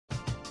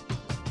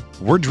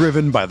We're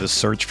driven by the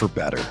search for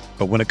better.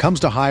 But when it comes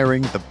to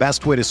hiring, the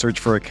best way to search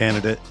for a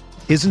candidate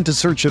isn't to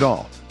search at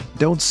all.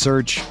 Don't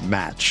search,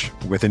 match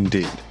with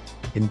Indeed.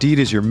 Indeed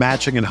is your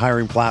matching and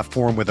hiring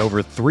platform with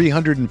over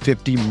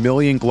 350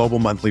 million global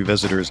monthly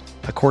visitors,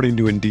 according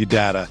to Indeed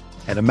data,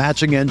 and a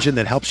matching engine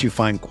that helps you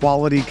find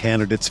quality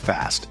candidates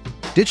fast.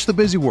 Ditch the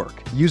busy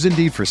work. Use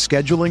Indeed for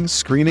scheduling,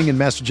 screening, and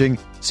messaging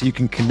so you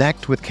can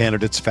connect with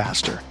candidates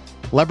faster.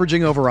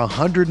 Leveraging over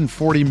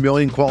 140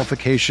 million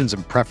qualifications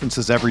and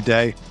preferences every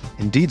day,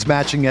 Indeed's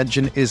matching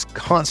engine is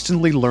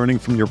constantly learning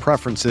from your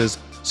preferences,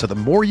 so the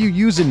more you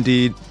use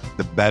Indeed,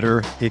 the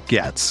better it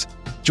gets.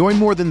 Join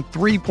more than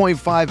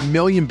 3.5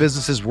 million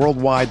businesses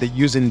worldwide that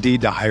use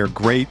Indeed to hire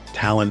great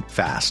talent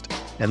fast.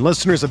 And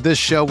listeners of this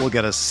show will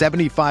get a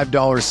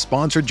 $75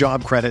 sponsored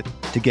job credit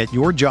to get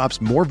your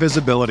jobs more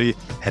visibility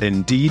at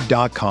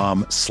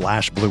Indeed.com/Blue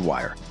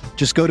Wire.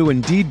 Just go to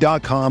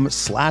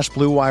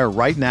Indeed.com/Blue Wire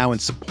right now and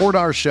support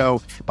our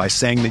show by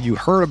saying that you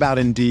heard about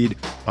Indeed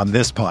on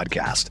this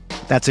podcast.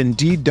 That's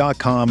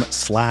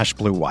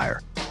Indeed.com/Blue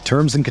Wire.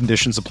 Terms and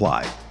conditions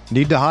apply.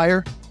 Need to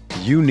hire?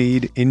 You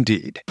need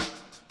Indeed.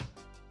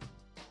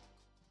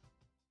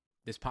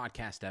 This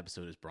podcast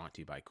episode is brought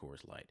to you by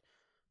Coors Light.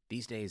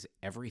 These days,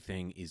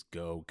 everything is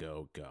go,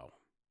 go, go.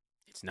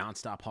 It's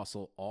nonstop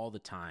hustle all the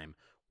time.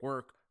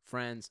 Work,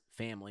 friends,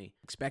 family,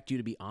 expect you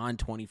to be on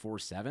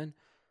 24/7.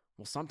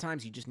 Well,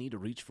 sometimes you just need to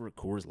reach for a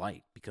Coors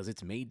Light because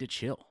it's made to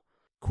chill.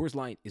 Coors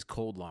Light is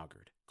cold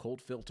lagered,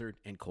 cold filtered,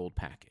 and cold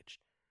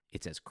packaged.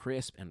 It's as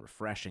crisp and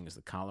refreshing as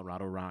the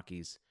Colorado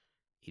Rockies.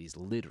 It is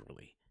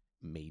literally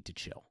made to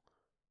chill.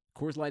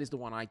 Coors Light is the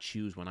one I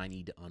choose when I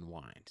need to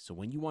unwind. So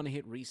when you want to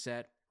hit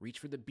reset, reach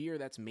for the beer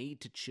that's made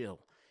to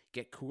chill.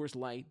 Get Coors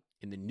Light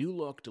in the new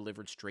look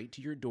delivered straight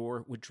to your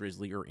door with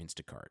Drizzly or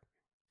Instacart.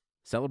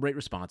 Celebrate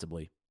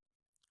responsibly.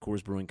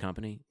 Coors Brewing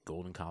Company,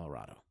 Golden,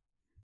 Colorado.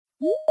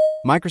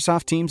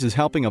 Microsoft Teams is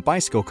helping a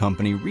bicycle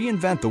company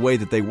reinvent the way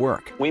that they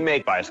work. We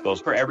make bicycles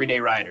for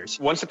everyday riders.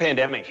 Once the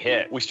pandemic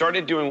hit, we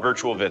started doing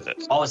virtual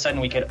visits. All of a sudden,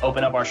 we could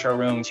open up our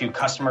showroom to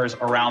customers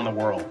around the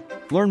world.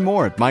 Learn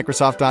more at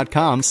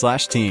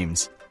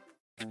Microsoft.com/Teams.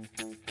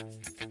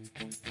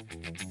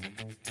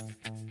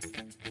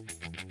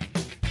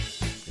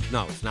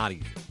 No, it's not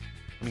easy.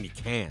 I mean, you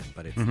can,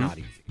 but it's not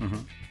easy.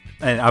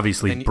 And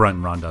obviously, Brunt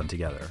and Rondon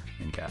together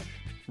in cash.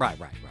 Right, of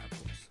course.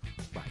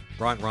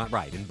 Right.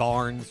 Right. In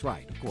Barnes,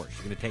 right, of course.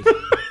 You're going to take,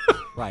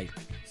 right.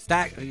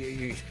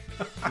 You're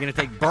going to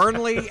take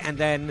Burnley and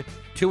then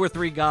 2 or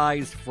 3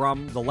 guys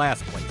from the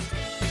last place.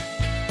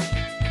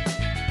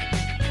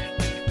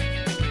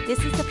 This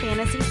is the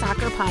Fantasy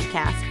Soccer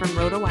Podcast from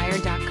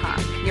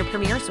RotoWire.com, your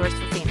premier source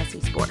for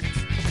fantasy sports.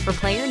 For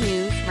player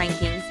news,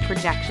 rankings,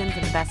 projections,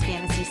 and the best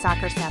fantasy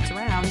soccer stats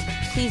around,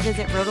 please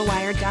visit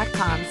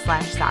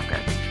RotoWire.com/soccer.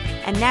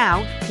 And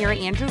now, here are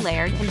Andrew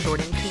Laird and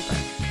Jordan Cooper.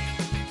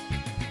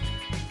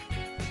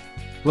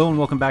 Hello and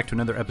welcome back to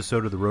another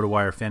episode of the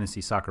RotoWire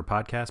Fantasy Soccer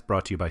Podcast,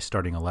 brought to you by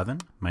Starting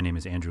 11. My name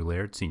is Andrew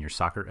Laird, Senior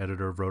Soccer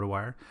Editor of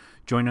RotoWire.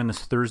 Joined on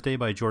this Thursday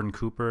by Jordan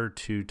Cooper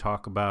to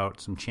talk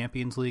about some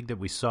Champions League that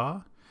we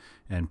saw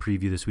and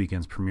preview this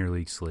weekend's Premier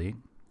League slate.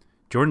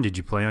 Jordan, did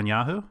you play on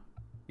Yahoo?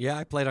 Yeah,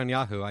 I played on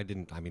Yahoo. I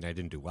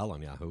didn't do well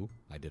on Yahoo.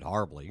 I did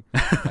horribly.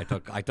 I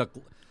took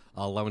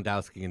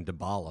Lewandowski and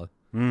Dybala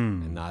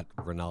and not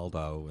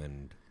Ronaldo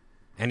and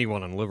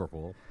anyone on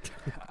Liverpool.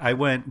 I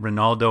went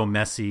Ronaldo,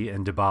 Messi,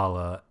 and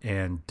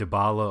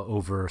Dybala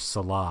over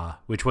Salah,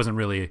 which wasn't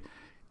really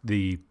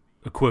the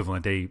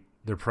equivalent.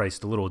 They're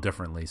priced a little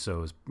differently, so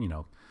it was,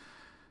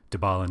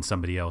 Dybala and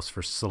somebody else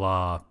for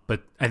Salah.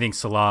 But I think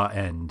Salah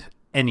and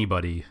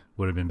anybody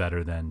would have been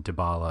better than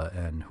Dybala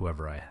and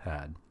whoever I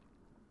had.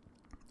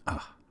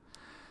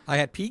 I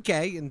had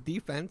PK in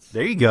defense.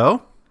 There you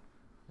go.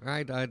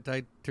 Right, I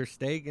Ter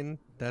Stegen.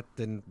 That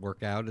didn't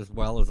work out as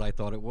well as I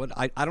thought it would.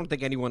 I don't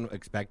think anyone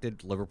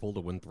expected Liverpool to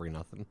win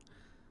 3-0.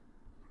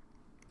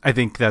 I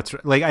think that's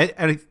like I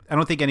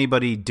don't think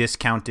anybody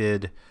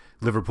discounted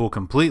Liverpool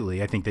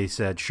completely. I think they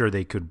said sure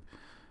they could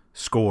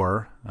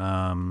score,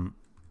 and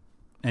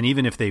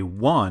even if they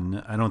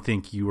won, I don't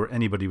think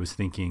anybody was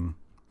thinking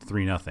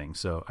 3-0.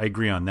 So I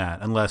agree on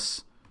that,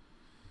 unless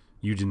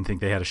you didn't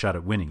think they had a shot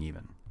at winning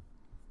even.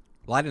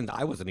 Well,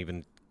 I wasn't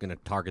even going to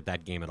target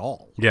that game at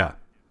all. Yeah.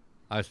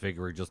 I was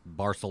figuring just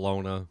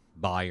Barcelona,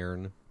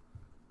 Bayern,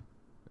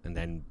 and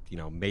then,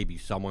 maybe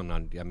someone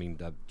a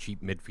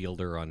cheap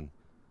midfielder on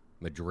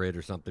Madrid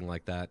or something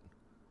like that.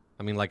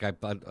 Who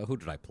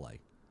did I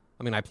play?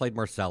 I played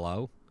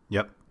Marcelo.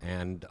 Yep.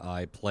 And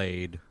I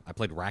played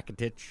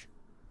Rakitic,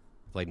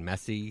 played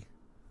Messi,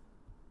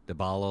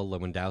 Dybala,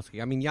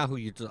 Lewandowski.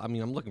 Yahoo,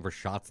 I'm looking for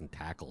shots and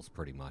tackles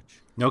pretty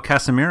much. No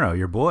Casemiro,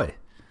 your boy.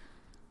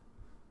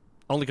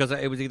 Only because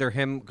it was either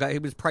him. He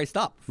was priced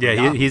up.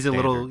 Yeah, he's a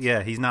little.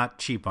 Yeah, he's not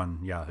cheap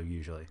on Yahoo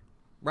usually.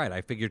 Right.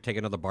 I figured take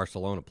another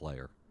Barcelona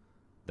player,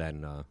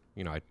 then I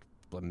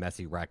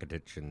Messi,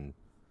 Rakitic, and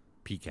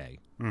PK,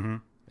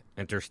 and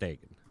Ter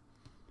Stegen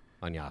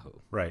on Yahoo.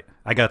 Right.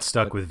 I got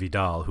stuck with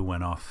Vidal, who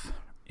went off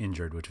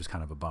injured, which was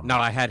kind of a bummer. No,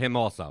 I had him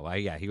also.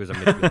 He was a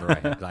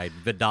midfielder. I had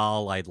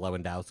Vidal, I had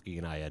Lewandowski,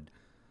 and I had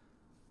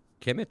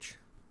Kimmich,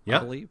 I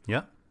believe.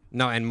 Yeah.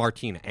 No, and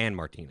Martinez.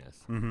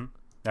 Mm-hmm.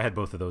 I had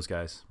both of those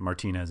guys,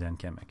 Martinez and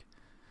Kimmich.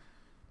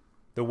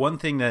 The one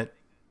thing that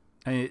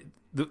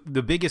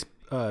the biggest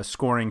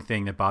scoring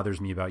thing that bothers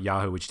me about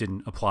Yahoo, which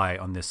didn't apply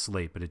on this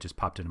slate, but it just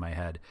popped into my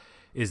head,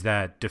 is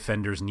that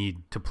defenders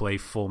need to play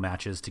full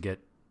matches to get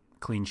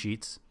clean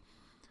sheets.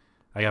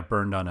 I got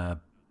burned on a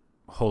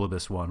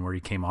Holubus one where he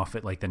came off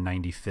at like the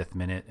 95th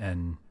minute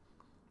and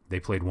they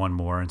played one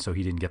more, and so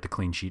he didn't get the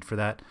clean sheet for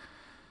that.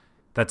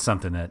 That's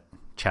something that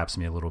chaps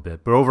me a little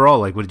bit. But overall,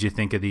 like, what did you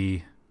think of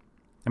the...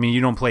 I mean, you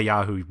don't play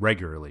Yahoo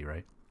regularly,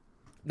 right?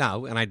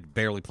 No, and I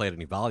barely played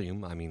any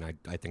volume. I mean,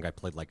 I think I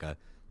played like a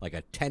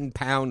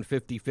 10-pound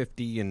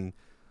 50-50 and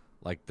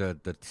like the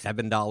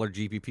 $7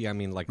 GPP. I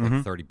mean, like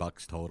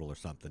 $30 total or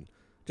something.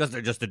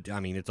 I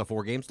mean, it's a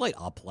 4-game slate.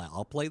 I'll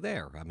play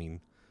there. I mean,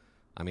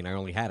 I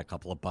only had a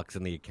couple of bucks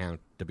in the account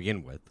to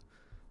begin with,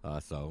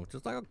 so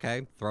just like,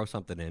 okay, throw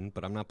something in.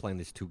 But I'm not playing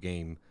this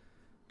 2-game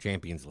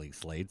Champions League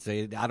slates.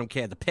 I don't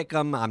care to pick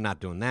them. I'm not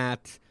doing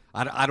that.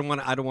 I don't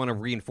want to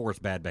reinforce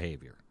bad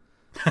behavior.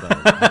 So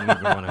I don't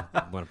even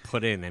want to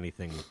put in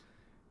anything.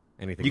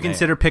 You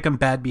consider pick'em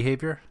bad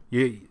behavior?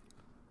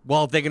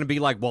 Well, they're going to be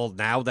like, well,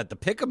 now that the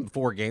pick'em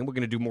 4-game, we're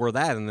going to do more of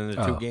that, and then the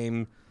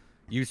 2-game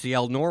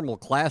UCL normal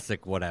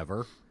classic,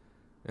 whatever.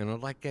 And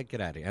I'm like, get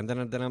out of here. And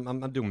then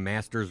I'm doing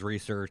Masters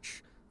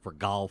research for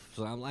golf.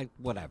 So I'm like,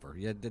 whatever.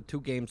 Yeah, the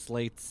 2-game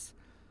slates,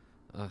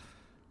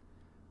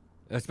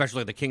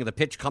 especially the King of the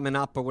Pitch coming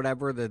up or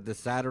whatever, the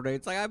Saturday.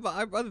 It's like,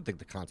 I've other things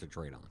to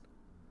concentrate on.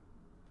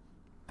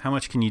 How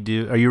much can you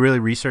do? Are you really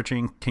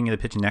researching King of the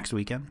Pitch next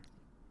weekend?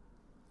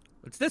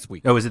 It's this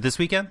week. Oh, is it this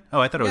weekend? Oh,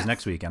 I thought it was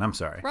next weekend. I'm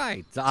sorry.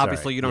 Right. So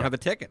obviously you don't have a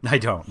ticket. I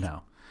don't,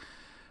 no.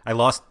 I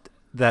lost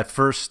that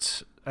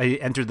first... I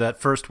entered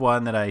that first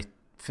one that I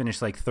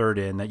finished like third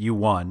in that you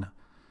won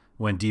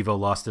when Devo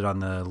lost it on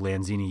the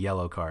Lanzini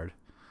yellow card.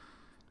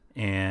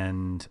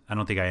 And I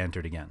don't think I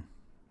entered again.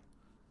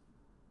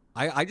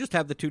 I just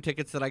have the 2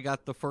 tickets that I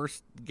got the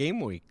first game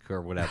week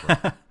or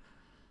whatever.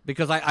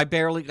 Because I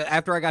barely,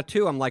 after I got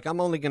 2, I'm like, I'm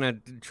only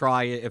going to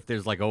try it if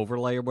there's like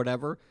overlay or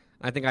whatever.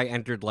 I think I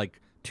entered like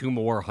 2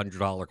 more $100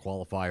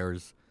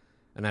 qualifiers,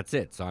 and that's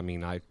it. So, I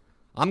mean,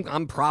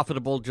 I'm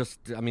profitable.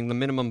 The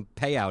minimum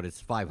payout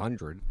is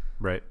 $500.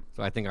 Right.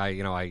 So I think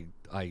I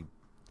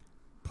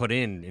put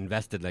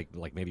invested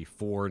like maybe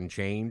 4 and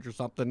change or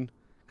something.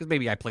 Because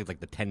maybe I played like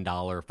the $10,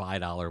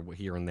 $5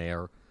 here and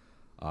there.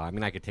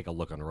 I could take a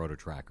look on Roto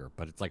Tracker,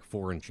 but it's like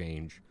 4 and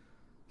change.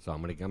 So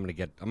I'm gonna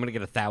get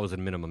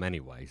 1,000 minimum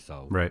anyway.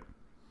 So right.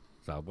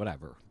 So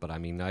whatever. But I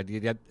mean,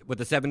 with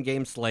the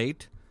 7-game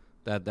slate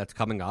that's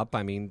coming up,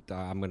 I mean,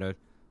 I'm gonna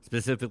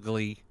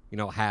specifically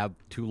have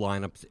 2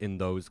 lineups in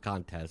those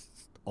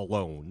contests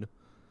alone,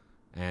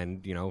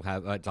 and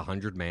have it's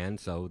 100-man.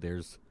 So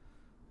there's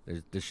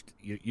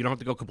you don't have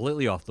to go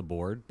completely off the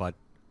board, but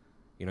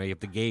you have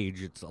to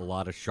gauge. It's a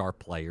lot of sharp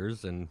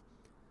players and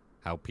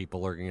how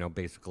people are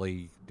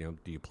basically do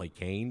you play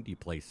Kane? Do you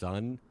play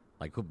Son?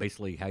 Like,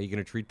 basically, how are you going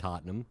to treat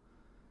Tottenham,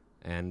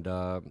 and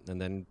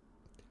then,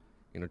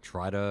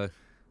 try to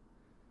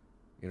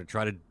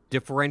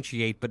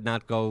differentiate, but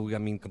not go,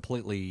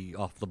 completely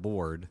off the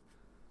board,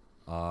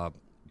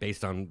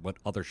 based on what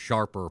other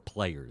sharper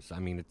players. I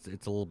mean,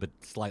 it's a little bit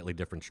slightly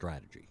different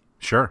strategy.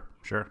 Sure.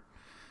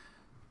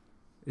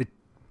 It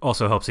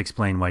also helps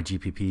explain why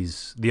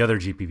the other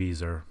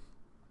GPPs are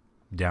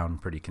down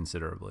pretty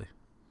considerably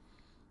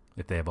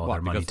if they have all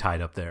their money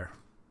tied up there.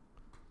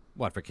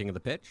 What, for King of the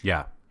Pitch?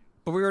 Yeah.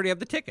 But we already have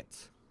the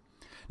tickets.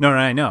 No,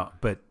 I know,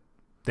 but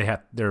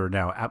they're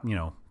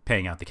now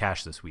paying out the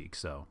cash this week,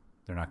 so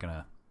they're not going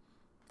to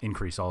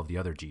increase all of the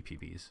other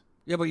GPPs.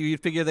 Yeah, but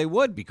you'd figure they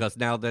would, because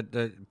now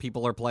that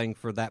people are playing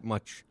for that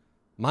much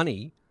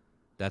money,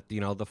 that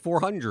the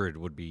 400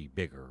 would be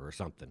bigger or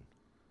something.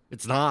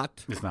 It's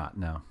not. It's not.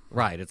 No.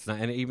 Right. It's not.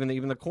 And even the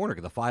the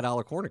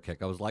 $5 corner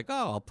kick, I was like,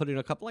 oh, I'll put in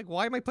a couple. Like,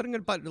 why am I putting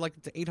it? But like,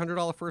 it's an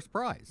 $800 first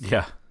prize.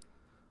 Yeah.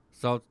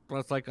 So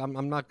it's like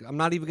I'm not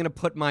even going to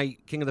put my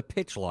King of the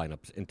Pitch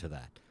lineups into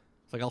that.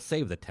 It's like I'll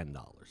save the $10.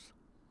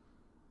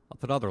 I'll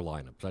put other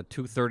lineups.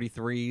 2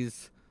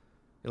 33s.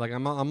 Like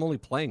I'm only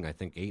playing, I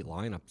think, 8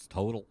 lineups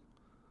total.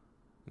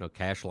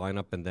 Cash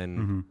lineup, and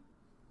then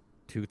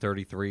 2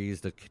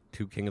 33s, the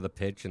 2 King of the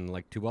Pitch, and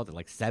like 2 other,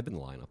 like 7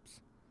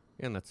 lineups.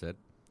 Yeah, and that's it.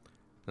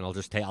 And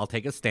I'll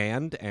take a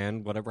stand,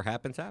 and whatever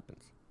happens,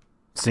 happens.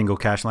 Single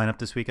cash lineup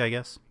this week, I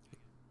guess.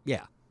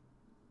 Yeah.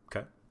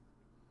 Okay.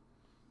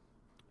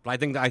 But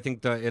I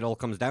think it all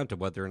comes down to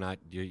whether or not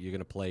you're going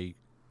to play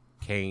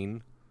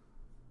Kane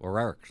or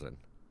Eriksen.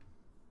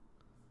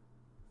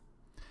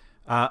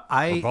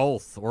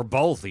 Or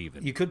both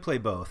even. You could play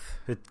both.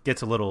 It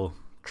gets a little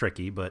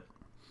tricky, but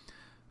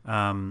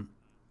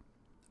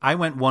I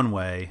went one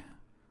way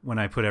when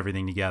I put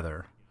everything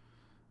together.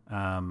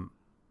 I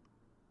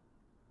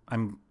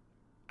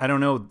don't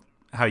know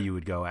how you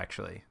would go,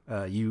 actually.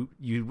 You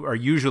are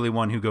usually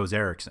one who goes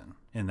Eriksen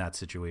in that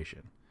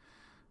situation.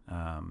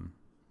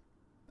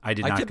 I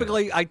did not.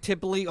 I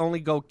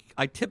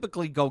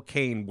typically go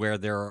Kane where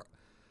there are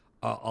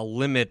a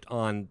limit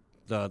on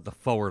the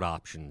forward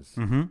options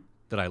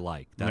that I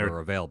like that are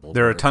available.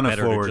 There are a ton of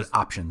forward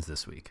options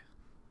this week.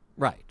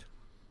 Right.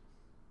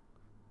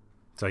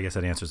 So I guess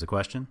that answers the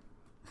question.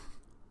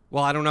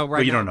 Well, I don't know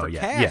right you now. Don't know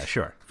yet. Yeah,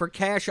 sure. For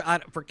cash, I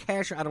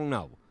don't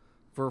know.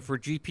 For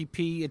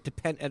GPP, it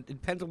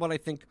depends on what I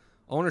think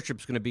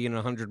ownership's going to be in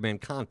a 100-man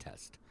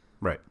contest.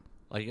 Right.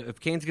 Like if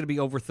Kane's going to be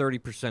over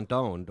 30%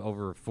 owned,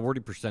 over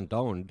 40%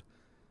 owned,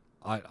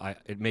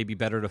 it may be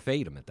better to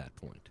fade him at that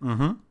point.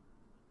 Mm-hmm.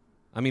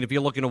 I mean, if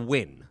you're looking to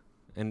win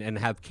and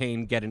have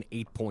Kane get an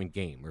 8-point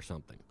game or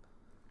something,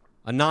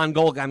 a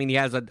non-goal. I mean, he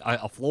has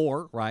a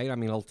floor, right? I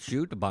mean, he'll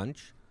shoot a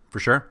bunch for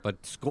sure,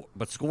 but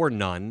score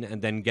none,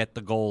 and then get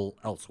the goal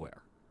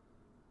elsewhere.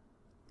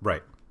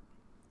 Right.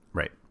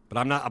 But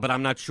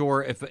I'm not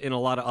sure if in a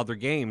lot of other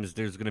games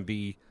there's going to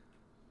be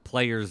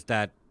players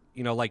that,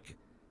 like,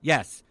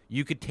 yes,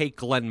 you could take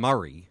Glenn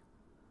Murray.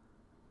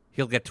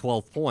 He'll get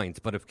 12 points,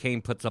 but if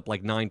Kane puts up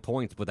like 9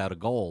 points without a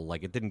goal,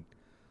 like it didn't.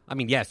 I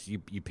mean, yes, you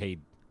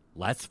paid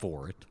less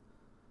for it,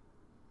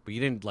 but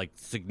you didn't like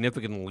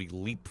significantly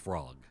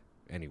leapfrog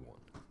anyone.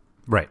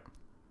 Right.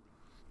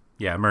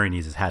 Yeah, Murray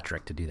needs his hat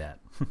trick to do that.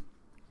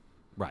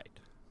 Right.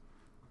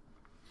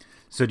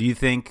 So do you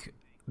think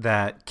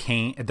that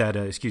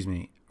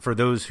for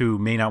those who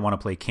may not want to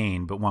play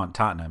Kane but want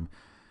Tottenham,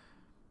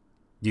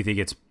 do you think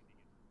it's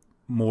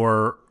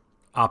more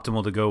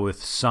optimal to go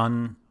with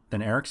Son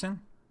than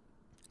Eriksen?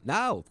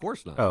 No, of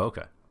course not. Oh,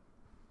 okay.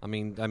 I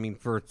mean,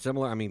 for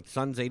similar,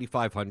 Son's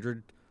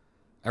 8,500,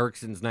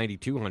 Eriksen's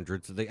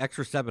 9,200, so the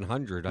extra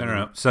 700.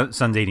 No.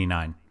 Son's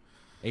 89.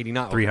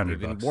 89. 300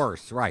 even bucks.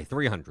 Worse, right?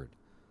 300.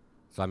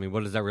 So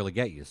what does that really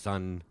get you,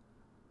 Son?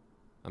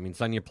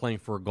 Son, you're playing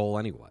for a goal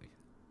anyway.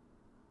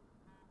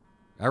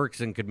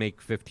 Eriksen could make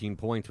 15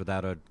 points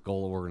without a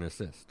goal or an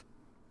assist.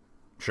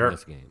 Sure. In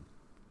this game.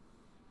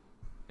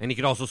 And he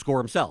could also score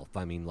himself.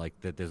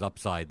 There's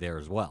upside there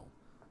as well.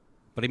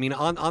 But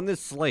on this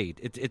slate,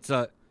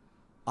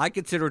 I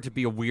consider it to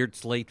be a weird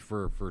slate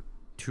for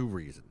two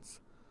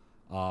reasons.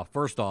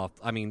 First off,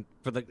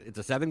 it's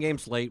a 7-game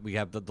slate. We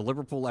have the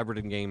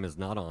Liverpool-Everton game is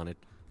not on it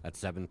at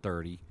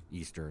 7:30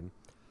 Eastern.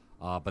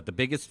 But the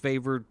biggest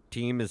favored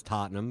team is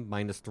Tottenham,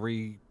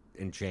 -3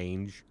 and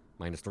change,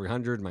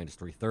 -300,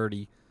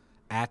 -330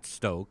 at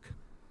Stoke.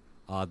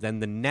 Then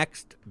the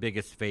next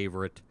biggest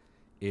favorite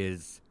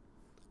is,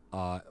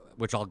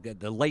 which I'll get,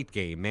 the late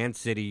game, Man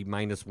City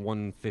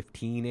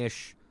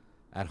 -115-ish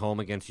at home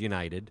against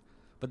United.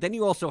 But then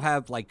you also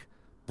have, like,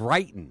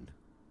 Brighton.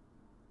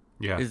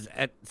 Yeah. Is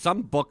at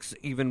some books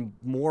even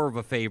more of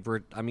a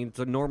favorite. It's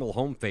a normal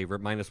home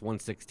favorite,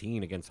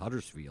 -116 against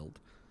Huddersfield.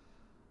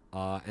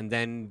 And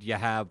then you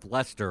have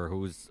Leicester,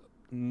 who's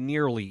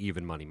nearly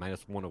even money,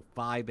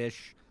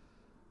 -105-ish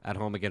at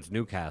home against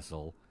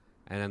Newcastle.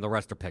 And then the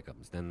rest are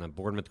pick'ems. Then the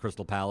Bournemouth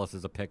Crystal Palace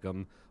is a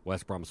pick'em,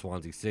 West Brom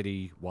Swansea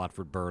City,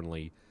 Watford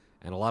Burnley.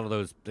 And a lot of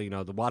those,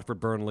 the Watford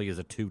Burnley is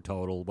a 2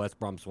 total, West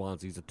Brom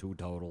Swansea is a 2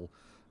 total.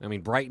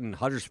 Brighton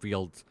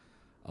Huddersfield's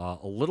a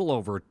little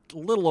over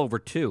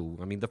 2.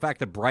 The fact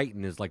that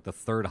Brighton is like the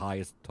 3rd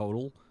highest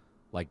total,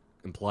 like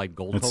implied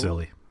goal That's total.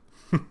 Silly.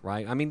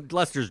 Right?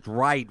 Leicester's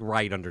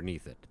right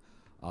underneath it.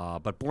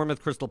 But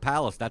Bournemouth Crystal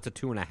Palace, that's a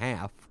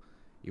 2.5,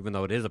 even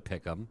though it is a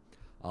pick'em.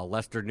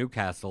 Leicester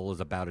Newcastle is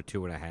about a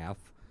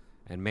 2.5,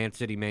 and Man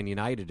City Man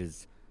United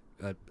is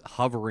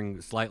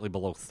hovering slightly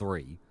below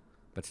 3,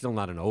 but still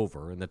not an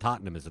over. And the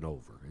Tottenham is an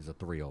over, is a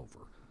 3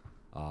 over.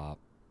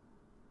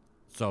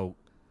 So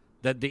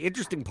the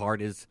interesting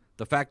part is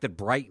the fact that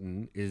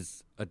Brighton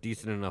is a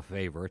decent enough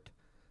favorite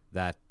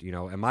that,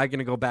 am I going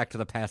to go back to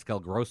the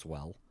Pascal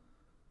Grosswell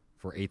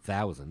for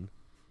 8,000?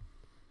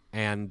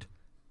 And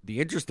the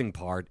interesting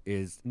part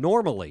is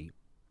normally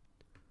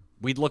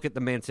we'd look at the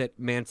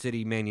Man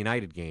City Man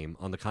United game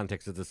on the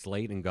context of the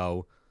slate and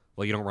go,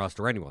 well, you don't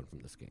roster anyone from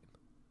this game.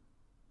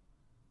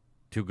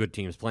 2 good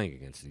teams playing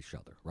against each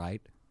other,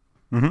 right?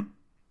 Mm-hmm.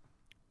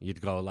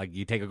 You'd go, like,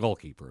 you take a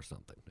goalkeeper or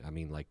something.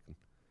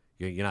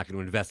 You're not going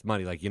to invest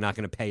money. Like, you're not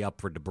going to pay up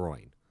for De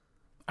Bruyne.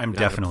 I'm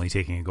definitely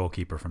taking a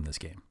goalkeeper from this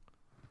game.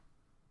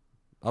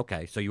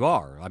 Okay, so you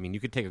are. You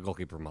could take a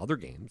goalkeeper from other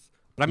games.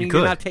 But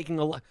you're not taking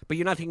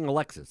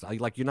Alexis.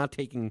 You're not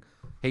taking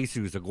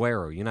Jesus,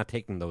 Aguero. You're not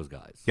taking those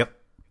guys. Yep.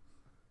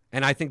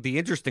 And I think the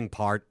interesting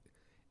part,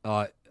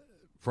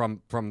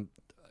 from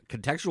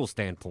contextual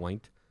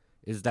standpoint,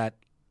 is that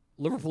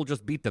Liverpool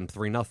just beat them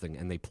 3-0,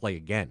 and they play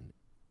again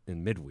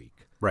in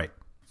midweek. Right.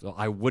 So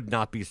I would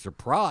not be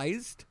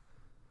surprised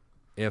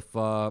if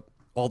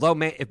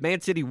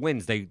Man City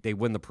wins, they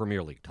win the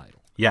Premier League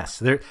title.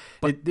 Yes,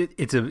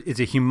 it's a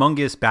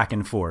humongous back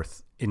and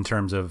forth in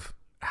terms of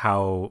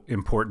how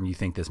important you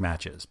think this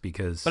match is,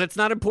 because but it's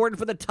not important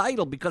for the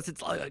title because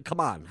it's come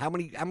on, how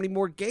many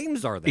more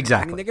games are there?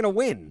 Exactly, they're going to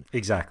win.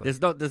 Exactly.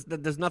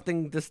 There's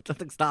nothing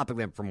stopping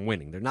them from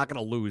winning. They're not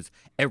going to lose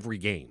every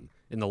game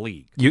in the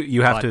league.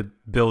 You have to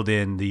build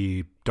in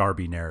the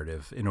Derby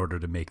narrative in order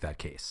to make that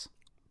case.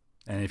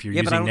 And if you're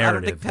using narrative, I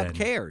don't think Pep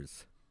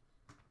cares.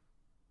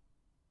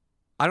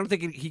 I don't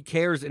think he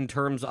cares in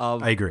terms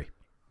of. I agree.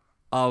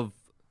 Of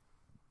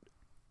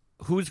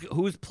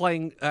who's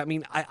playing. I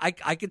mean,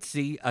 I could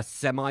see a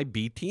semi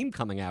B team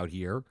coming out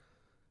here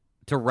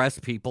to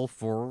rest people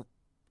for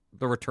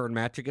the return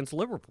match against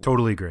Liverpool.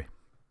 Totally agree.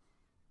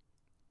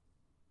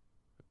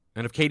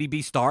 And if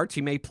KDB starts,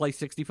 he may play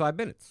 65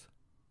 minutes.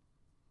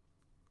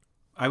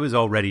 I was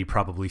already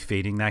probably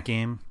fading that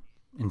game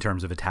in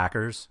terms of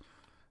attackers,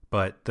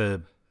 but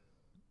the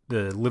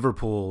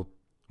Liverpool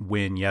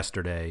win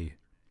yesterday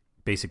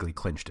basically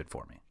clinched it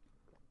for me.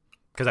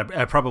 Because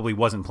I probably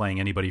wasn't playing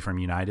anybody from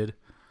United.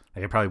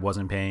 Like I probably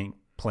wasn't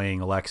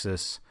playing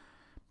Alexis.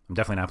 I'm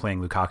definitely not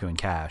playing Lukaku in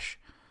cash.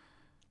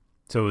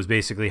 So it was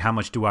basically how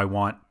much do I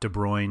want De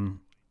Bruyne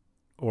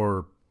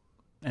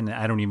and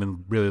I don't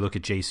even really look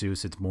at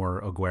Jesus. It's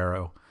more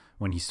Aguero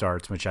when he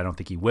starts, which I don't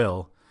think he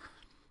will.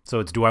 So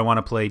it's do I want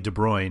to play De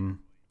Bruyne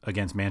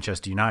against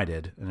Manchester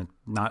United? And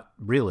not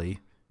really.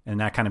 And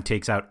that kind of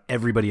takes out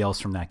everybody else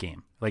from that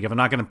game. Like if I'm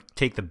not going to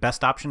take the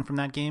best option from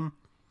that game,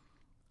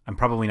 I'm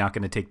probably not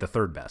going to take the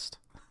third best.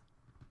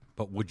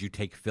 But would you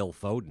take Phil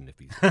Foden if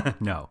he's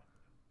No.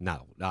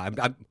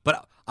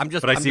 I'm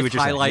just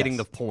highlighting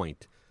the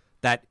point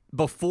that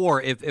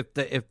before, if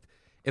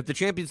the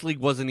Champions League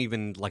wasn't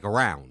even like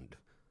around,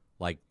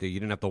 like you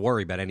didn't have to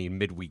worry about any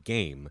midweek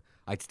game,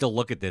 I'd still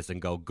look at this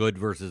and go good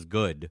versus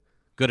good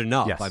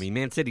enough. Yes. I mean,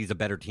 Man City's a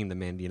better team than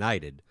Man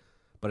United,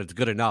 but it's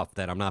good enough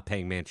that I'm not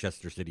paying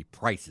Manchester City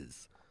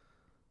prices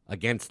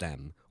against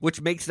them,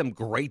 which makes them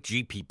great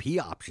GPP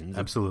options.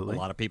 Absolutely. A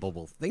lot of people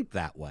will think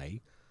that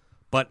way.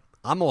 But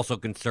I'm also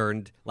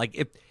concerned, like,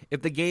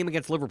 if the game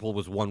against Liverpool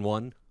was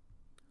 1-1,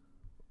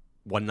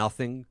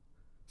 1-0,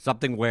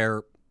 something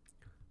where,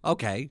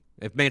 okay,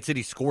 if Man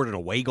City scored an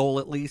away goal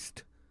at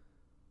least,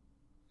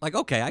 like,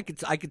 okay, I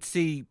could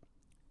see,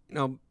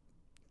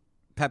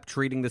 Pep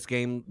treating this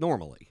game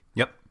normally.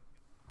 Yep.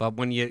 But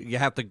when you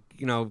have to,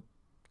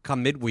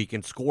 come midweek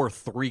and score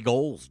 3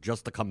 goals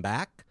just to come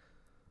back,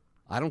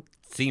 I don't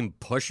see him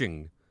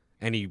pushing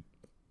any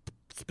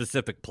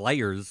specific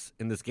players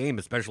in this game,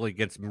 especially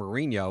against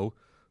Mourinho,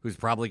 who's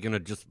probably going to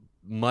just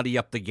muddy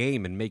up the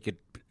game and make it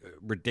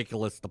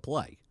ridiculous to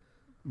play.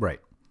 Right.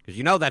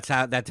 Because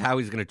that's how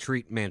he's going to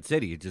treat Man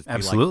City. Just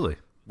absolutely. Like,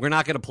 we're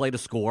not going to play to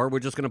score. We're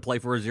just going to play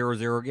for a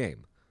 0-0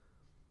 game.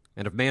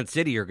 And if Man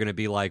City are going to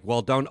be like,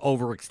 well, don't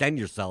overextend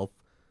yourself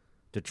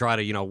to try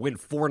to win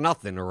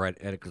 4-0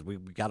 or because we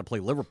got to play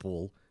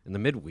Liverpool in the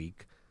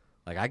midweek.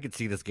 Like, I could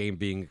see this game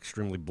being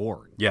extremely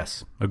boring.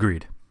 Yes,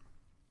 agreed.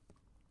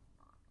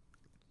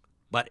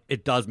 But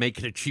it does make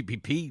it a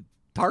GPP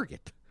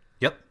target.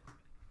 Yep.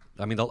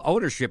 I mean, the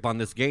ownership on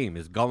this game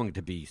is going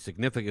to be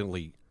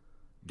significantly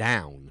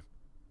down,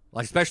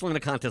 like especially in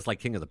a contest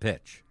like King of the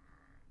Pitch.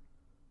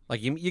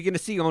 Like, you're going to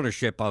see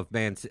ownership of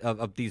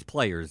these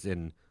players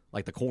in,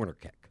 like, the corner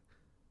kick,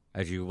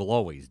 as you will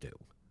always do.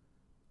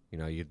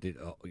 You did,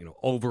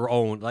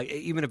 over-owned, like,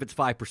 even if it's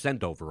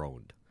 5%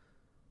 over-owned.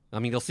 I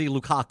mean, you'll see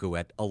Lukaku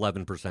at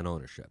 11%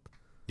 ownership.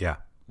 Yeah.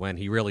 When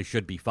he really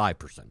should be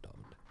 5%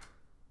 owned.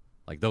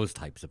 Like those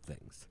types of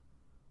things.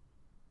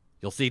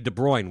 You'll see De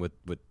Bruyne with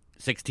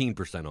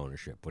 16%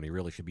 ownership when he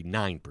really should be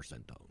 9%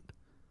 owned.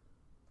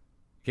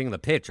 King of the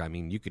Pitch, I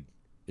mean,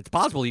 it's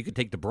possible you could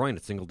take De Bruyne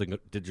at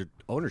single-digit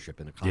ownership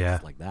in a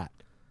contest like that.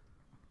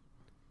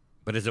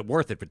 But is it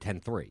worth it for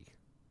 10-3?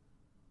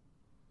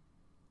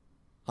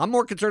 I'm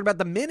more concerned about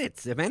the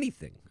minutes, if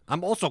anything.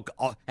 I'm also,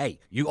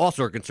 you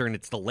also are concerned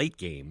it's the late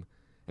game,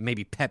 and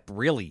maybe Pep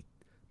really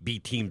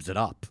B-teams it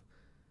up,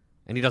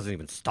 and he doesn't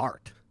even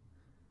start.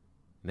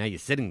 Now you're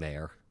sitting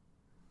there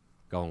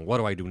going, what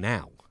do I do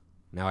now?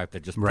 Now I have to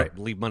just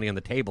leave money on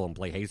the table and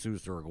play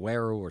Jesus or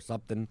Aguero or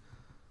something.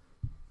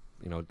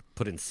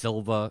 Put in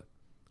Silva.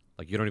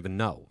 Like, you don't even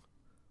know.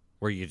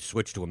 Or you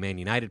switch to a Man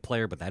United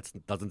player, but that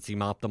doesn't seem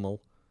optimal.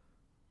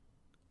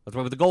 That's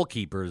why with the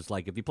goalkeepers,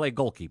 like, if you play a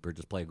goalkeeper,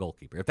 just play a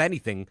goalkeeper. If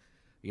anything,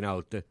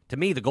 to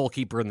me, the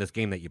goalkeeper in this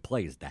game that you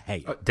play is De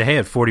Gea. De Gea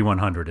at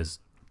 4,100 is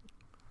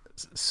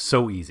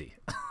so easy.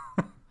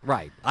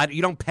 Right.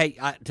 You don't pay.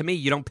 To me,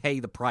 you don't pay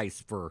the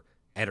price for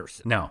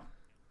Ederson. No.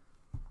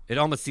 It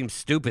almost seems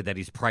stupid that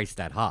he's priced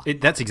that high.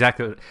 That's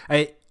exactly what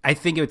I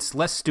think it's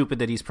less stupid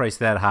that he's priced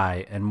that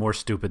high and more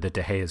stupid that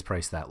De Gea is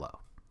priced that low.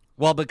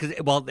 Well,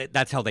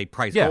 that's how they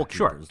price goalkeepers.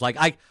 Sure. Like,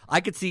 I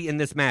could see in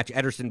this match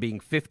Ederson being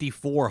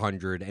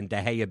 5,400 and De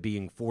Gea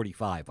being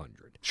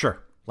 4,500.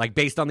 Sure. Like,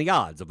 based on the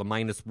odds of a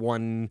minus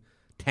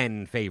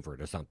 110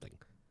 favorite or something.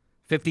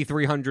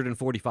 5,300 and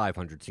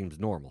 4,500 seems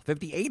normal.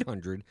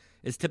 5,800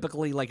 is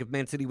typically like if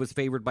Man City was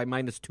favored by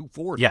minus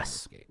 240 in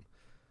this game.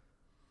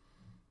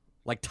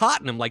 Like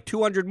Tottenham, like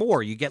 200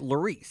 more, you get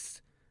Lloris.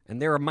 And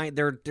they're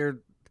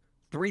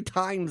 3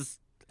 times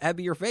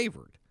heavier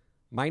favored.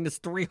 Minus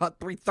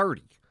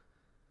 330.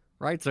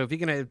 Right? So if you're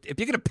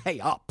gonna pay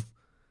up,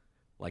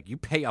 like you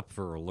pay up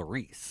for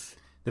Lloris.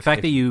 The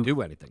fact that you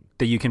do anything.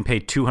 That you can pay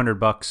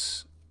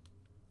 $200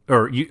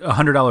 or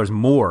 $100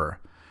 more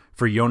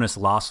for Jonas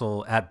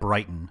Lossell at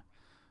Brighton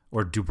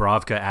or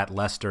Dubravka at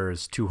Leicester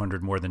is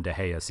 200 more than De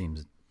Gea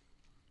seems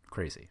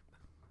crazy.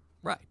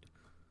 Right.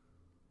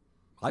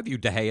 I view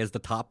De Gea as the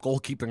top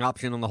goalkeeping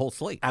option on the whole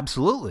slate.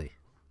 Absolutely.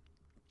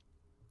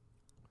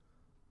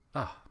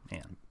 Oh,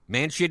 man.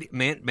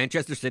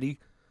 Manchester City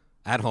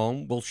at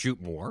home will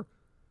shoot more.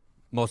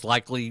 Most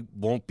likely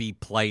won't be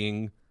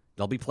playing.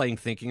 They'll be playing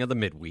thinking of the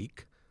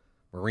midweek.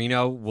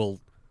 Mourinho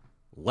will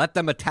let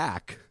them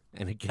attack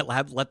and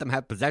let them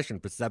have possession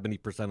for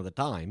 70% of the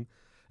time.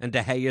 And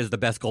De Gea is the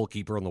best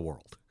goalkeeper in the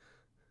world.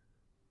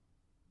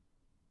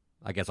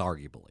 I guess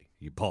arguably.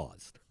 You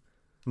paused.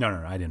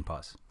 No, I didn't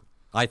pause.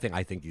 I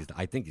think he's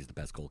the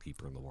best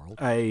goalkeeper in the world.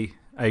 I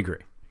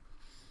agree.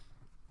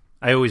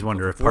 I always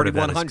wonder if part of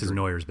that is because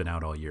Neuer's been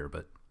out all year,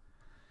 but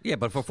yeah,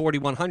 but for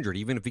 4,100,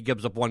 even if he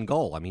gives up one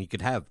goal, I mean, he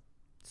could have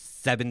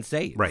 7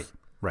 saves.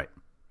 Right.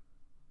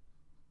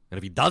 And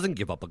if he doesn't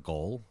give up a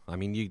goal, I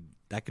mean,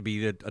 that could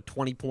be a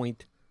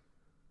 20-point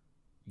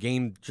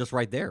game just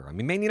right there. I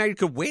mean, Man United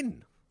could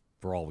win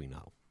for all we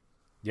know.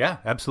 Yeah,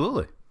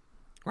 absolutely.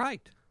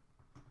 Right.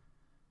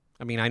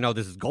 I mean, I know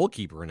this is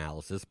goalkeeper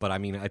analysis, but I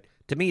mean,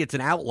 to me, it's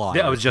an outlier.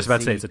 Yeah, I was just about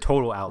to say it's a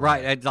total outlier.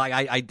 Right. It's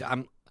like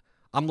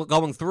I'm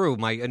going through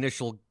my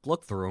initial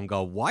look through and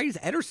go, why is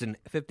Ederson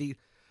 50?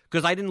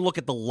 Because I didn't look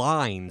at the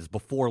lines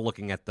before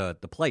looking at the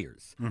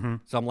players. Mm-hmm.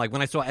 So I'm like,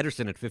 when I saw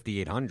Ederson at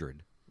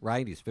 5,800,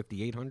 right? He's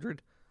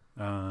 5,800.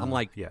 I'm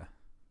like, yeah.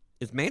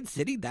 Is Man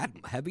City that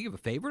heavy of a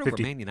favorite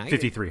over Man United?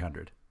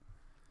 5,300.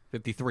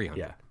 5,300.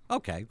 Yeah.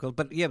 Okay.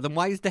 But yeah, then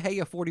why is De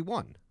Gea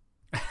 41?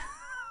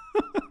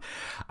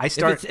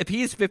 If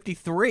he is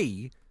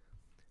 53,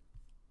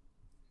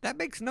 that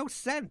makes no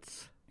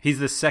sense. He's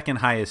the second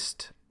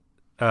highest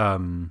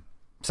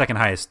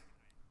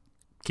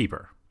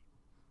keeper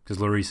because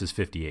Lloris is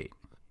 58.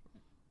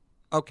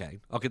 Okay,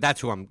 that's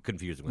who I'm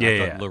confusing with.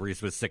 Yeah, I thought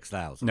Lloris was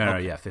 6,000.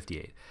 No,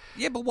 58.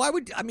 Yeah, but why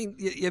would you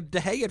have De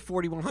Gea at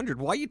 4,100?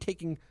 Why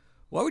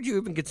would you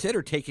even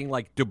consider taking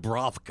like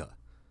Dubravka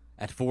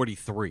at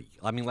 43?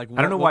 I mean, like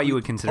I don't know why you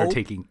would consider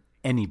taking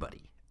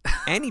anybody.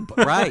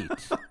 Anybody, right?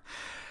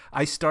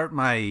 I start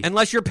my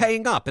unless you're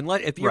paying up,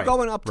 if you're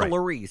going up to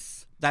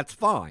Lloris, that's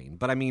fine.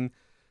 But I mean,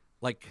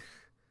 like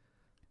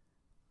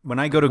when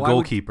I go to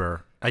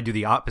goalkeeper, I do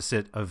the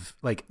opposite of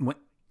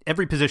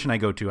every position I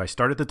go to. I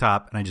start at the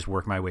top and I just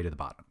work my way to the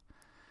bottom.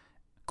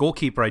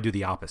 Goalkeeper, I do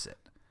the opposite.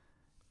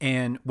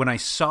 And when I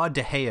saw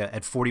De Gea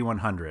at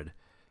 4,100,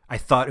 I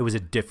thought it was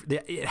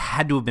it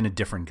had to have been a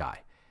different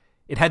guy.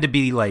 It had to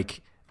be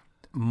like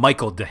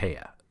Michael De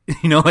Gea.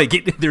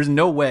 There's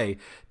no way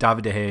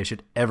David De Gea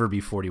should ever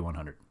be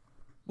 4,100.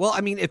 Well,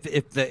 I mean, if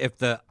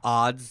the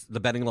odds, the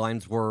betting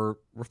lines were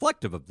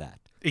reflective of that.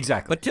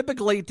 Exactly. But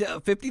typically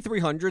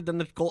 5,300, then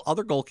the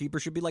other goalkeeper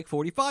should be like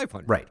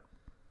 4,500. Right.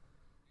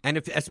 And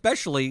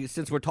especially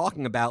since we're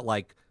talking about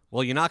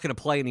you're not going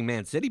to play any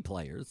Man City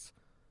players.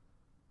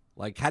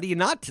 Like, how do you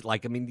not?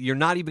 You're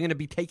not even going to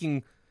be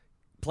taking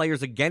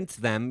players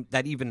against them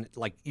that even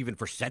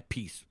for set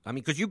piece. I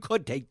mean, because you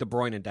could take De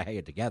Bruyne and De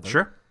Gea together.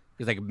 Sure.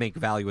 Because they could make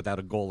value without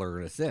a goal or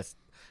an assist.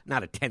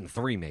 Not a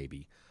 10-3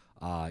 maybe.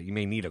 You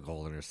may need a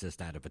goal and an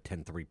assist out of a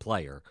 10-3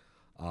 player.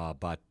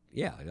 But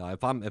yeah,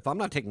 if I'm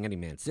not taking any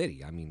Man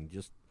City, I mean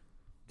just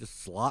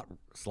slot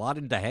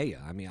in De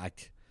Gea. I mean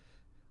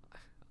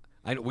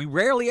we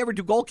rarely ever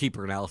do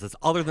goalkeeper analysis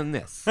other than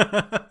this.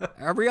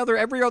 every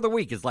other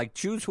week is like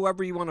choose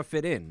whoever you want to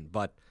fit in,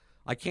 but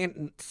I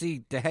can't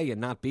see De Gea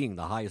not being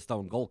the highest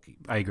owned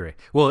goalkeeper. I agree.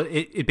 Well,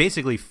 it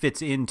basically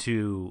fits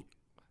into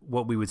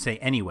what we would say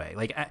anyway.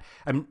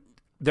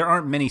 There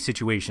aren't many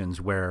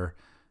situations where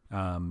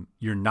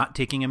you're not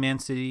taking a Man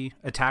City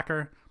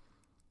attacker,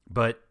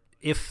 but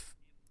if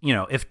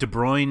De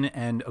Bruyne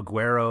and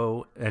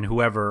Aguero and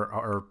whoever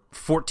are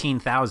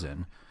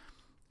 14,000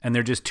 and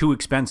they're just too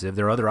expensive,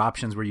 there are other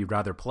options where you'd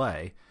rather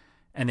play,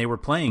 and they were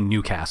playing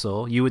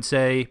Newcastle, you would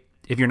say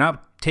if you're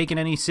not taking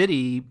any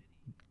City,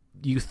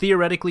 you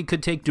theoretically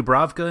could take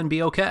Dubravka and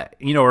be okay.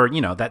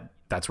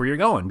 That's where you're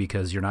going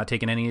because you're not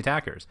taking any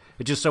attackers.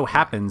 It just so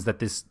happens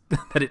that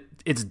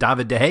it's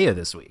David De Gea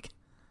this week.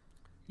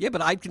 Yeah,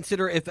 but I'd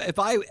consider if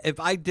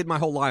I did my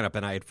whole lineup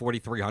and I had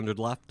 4,300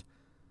 left,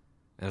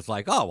 and it's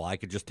like, oh, well, I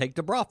could just take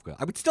Dubravka.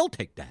 I would still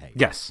take De Gea.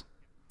 Yes,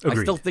 agreed.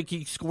 I still think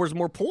he scores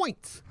more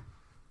points.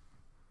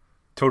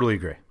 Totally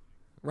agree.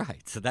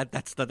 Right. So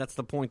that's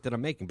the point that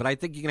I'm making. But I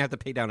think you're gonna have to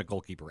pay down a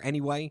goalkeeper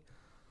anyway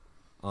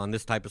on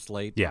this type of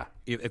slate. Yeah.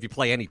 If you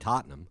play any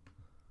Tottenham.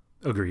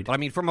 Agreed. But I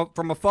mean,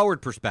 from a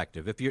forward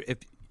perspective, if you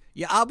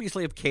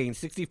obviously have Kane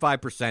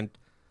 65%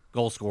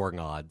 goal scoring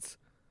odds.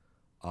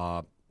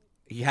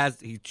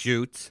 He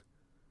shoots.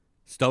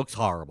 Stoke's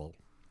horrible.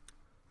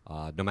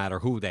 No matter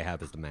who they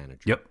have as the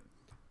manager. Yep.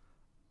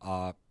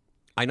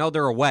 I know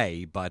they're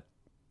away, but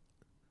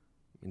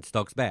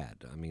Stoke's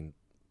bad. I mean,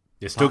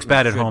 yeah, Stoke's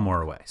bad at home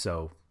or away,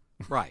 so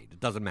right, it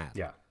doesn't matter.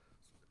 Yeah.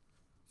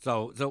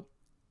 So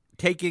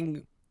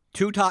taking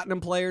 2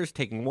 Tottenham players,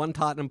 taking 1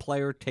 Tottenham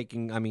player,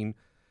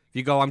 if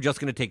you go, I'm just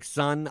going to take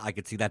Son, I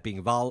could see that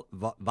being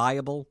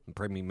viable,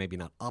 maybe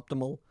not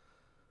optimal.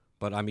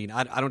 But, I mean,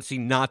 I don't see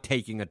not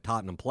taking a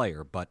Tottenham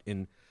player. But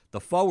in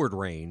the forward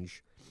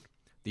range,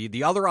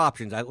 the other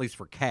options, at least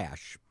for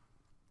cash,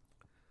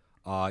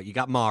 you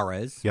got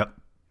Mahrez. Yep.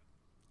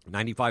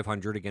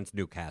 9,500 against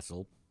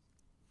Newcastle.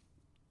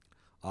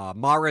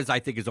 Mahrez, I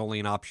think, is only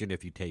an option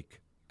if you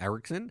take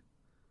Eriksen,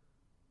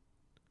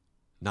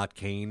 not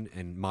Kane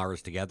and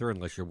Mahrez together,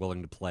 unless you're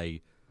willing to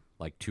play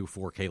like 2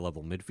 4K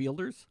level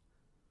midfielders.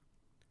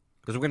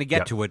 Because we're going to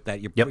get to it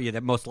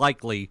that most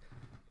likely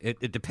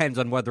it depends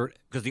on whether,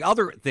 because the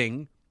other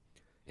thing,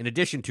 in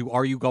addition to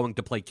are you going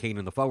to play Kane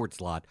in the forward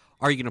slot,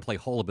 are you going to play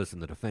Holebas in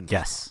the defender?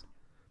 Yes.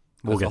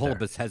 We'll get there.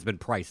 Holebas has been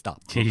priced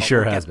up. He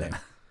sure has been.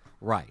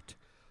 Right.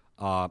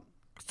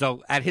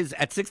 So at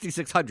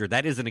 6,600,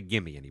 that isn't a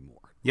gimme anymore.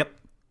 Yep.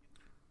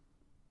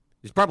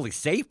 He's probably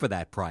safe for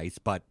that price,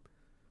 but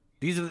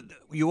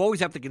you always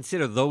have to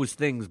consider those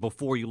things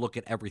before you look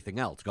at everything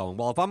else. Going,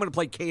 well, if I'm going to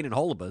play Kane and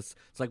Holebas,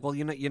 it's like, well,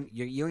 you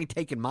ain't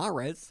taking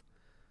Mahrez,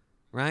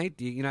 right?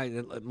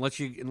 Unless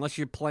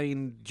you're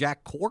playing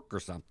Jack Cork or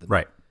something,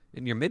 right?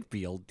 In your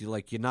midfield,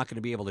 you're not going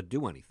to be able to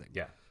do anything.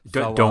 Yeah.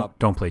 So,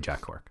 don't play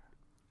Jack Cork.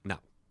 No.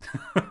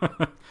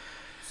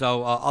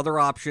 So other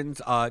options,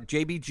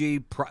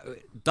 JBG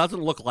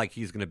doesn't look like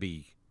he's going to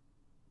be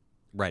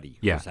ready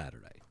for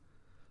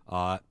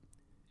Saturday.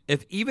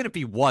 Even if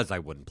he was, I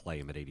wouldn't play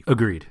him at 85.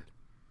 Agreed.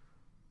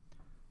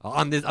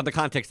 On the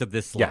context of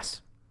this slate.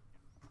 Yes.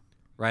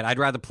 Right, I'd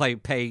rather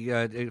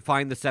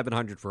find the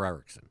 700 for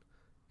Eriksen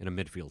in a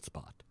midfield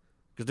spot,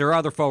 because there are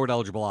other forward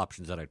eligible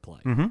options that I'd play.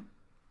 Mm-hmm.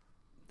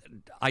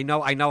 I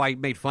know I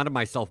made fun of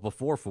myself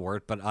before for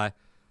it, but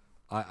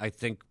I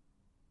think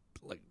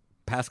like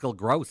Pascal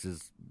Gross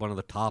is one of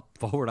the top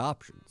forward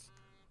options.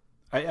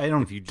 I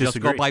don't If you just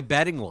disagree. go by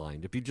betting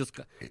line, if you just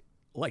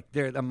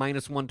they're a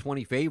minus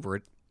 120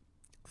 favorite,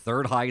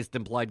 third highest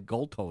implied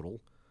goal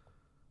total.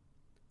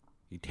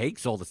 He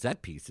takes all the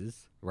set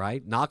pieces,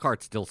 right?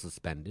 Knockhart's still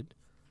suspended.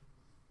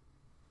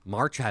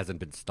 March hasn't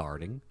been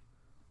starting.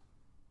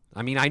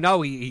 I mean, I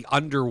know he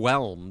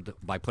underwhelmed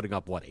by putting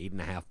up,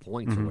 8.5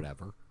 points or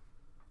whatever.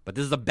 But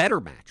this is a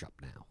better matchup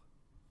now.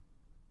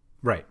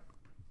 Right.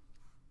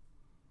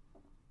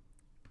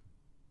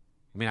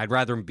 I mean, I'd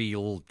rather him be a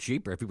little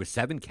cheaper. If he was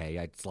 7K,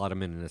 I'd slot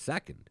him in a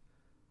second.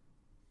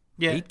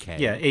 Yeah. 8K.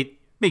 Yeah, 8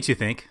 makes you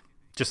think,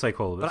 just like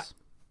Holebas.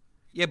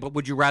 But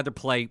would you rather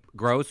play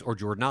Gross or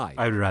Jordan Ibe?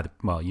 I would rather,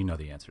 well, you know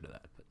the answer to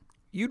that. But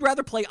You'd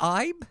rather play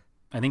Ibe?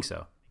 I think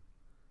so.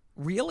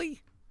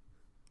 Really?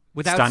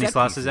 Without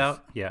Stanislas is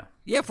out? Yeah.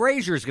 Yeah,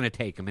 Frazier's going to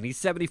take him, and he's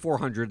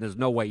 7,400. There's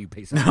no way you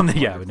pay Yeah,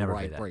 $7,400 I would never for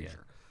pay Ryan that.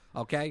 Frazier.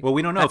 Yeah. Okay? Well,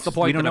 we don't know. That's the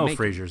point we don't that I'm know if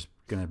making. Frazier's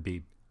going to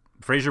be.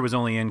 Frazier was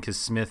only in because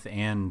Smith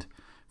and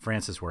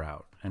Francis were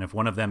out, and if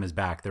one of them is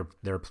back,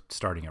 they're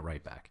starting at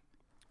right back.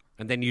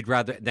 And then you'd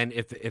rather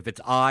if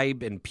it's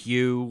Ibe and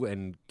Pugh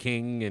and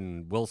King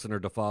and Wilson or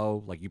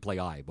Defoe, you play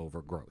Ibe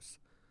over Gross.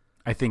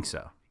 I think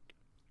so.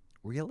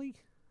 Really?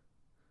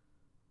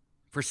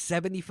 For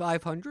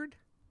 7,500?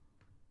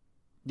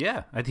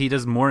 Yeah, he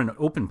does more in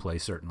open play,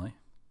 certainly.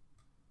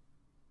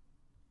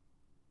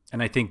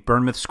 And I think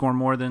Bournemouth score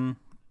more than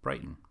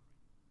Brighton.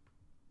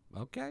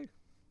 Okay.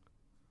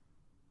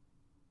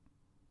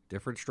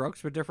 Different strokes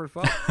for different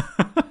folks.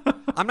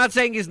 I'm not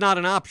saying he's not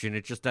an option.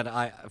 It's just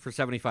that for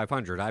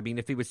 7,500, I mean,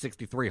 if he was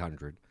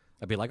 6,300,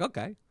 I'd be like,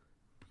 okay.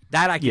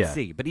 That I can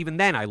see. But even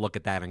then, I look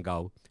at that and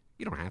go,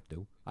 you don't have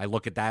to. I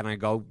look at that and I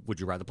go, would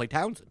you rather play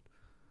Townsend?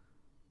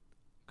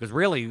 Because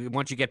really,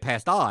 once you get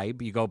past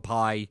Ibe, you go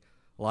by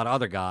a lot of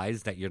other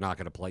guys that you're not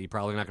going to play. You're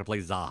probably not going to play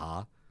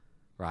Zaha,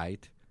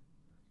 right?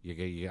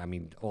 I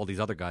mean, all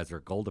these other guys are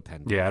goal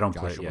dependent. Yeah, I don't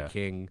Joshua play. Yeah.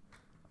 King,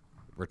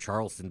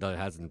 Richarlison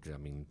hasn't. I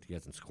mean, he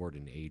hasn't scored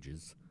in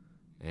ages,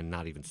 and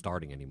not even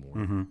starting anymore.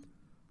 Mm-hmm.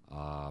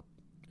 I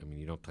mean,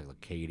 you don't play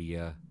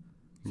Lacadia.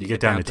 So you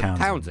get down to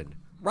Townsend,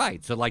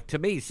 right? So, to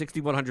me,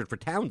 6,100 for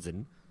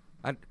Townsend,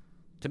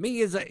 to me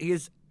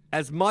is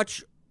as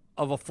much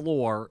of a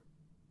floor,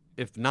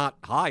 if not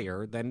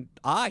higher, than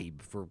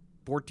Ibe for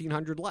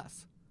 1,400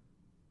 less.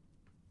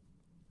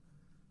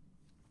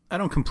 I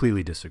don't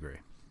completely disagree.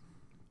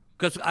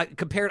 Because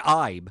compared to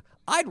Ibe,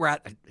 I'd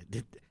rather.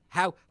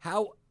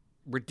 How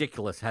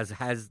ridiculous has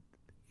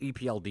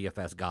EPL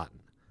DFS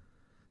gotten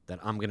that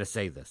I'm going to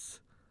say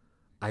this?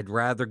 I'd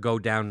rather go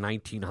down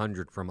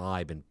 1,900 from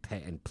Ibe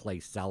and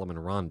play Salomon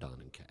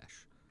Rondon in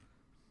cash.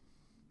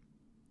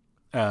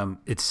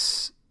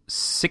 It's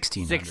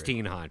 1,600.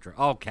 1,600.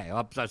 Okay,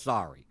 I'm so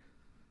sorry.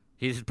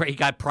 He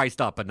got priced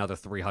up another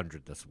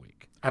 300 this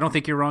week. I don't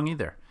think you're wrong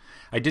either.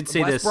 I did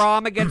say West this.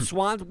 Brom against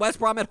Swansea. West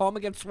Brom at home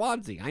against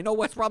Swansea. I know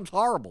West Brom's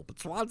horrible, but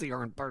Swansea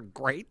aren't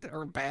great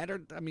or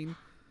bad. I mean,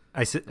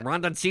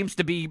 Rondon seems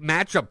to be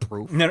matchup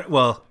proof. No,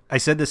 well, I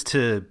said this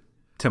to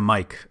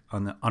Mike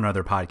on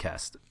other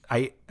podcast.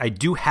 I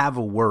do have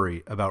a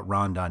worry about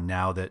Rondon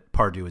now that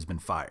Pardew has been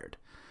fired.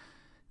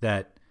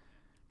 That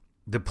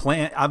the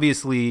plan,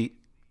 obviously,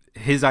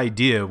 his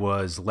idea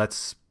was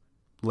let's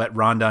let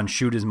Rondon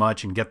shoot as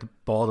much and get the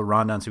ball to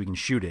Rondon so we can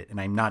shoot it. And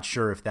I'm not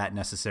sure if that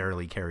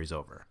necessarily carries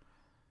over.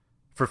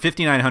 For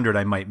 5,900,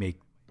 I might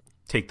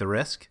take the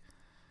risk.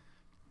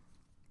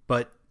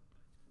 But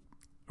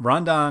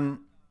Rondon,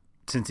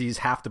 since he's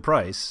half the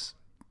price,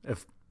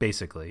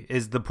 basically,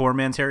 is the poor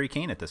man's Harry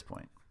Kane at this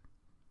point,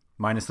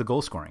 minus the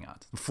goal scoring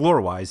odds.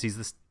 Floor wise,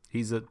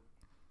 he's a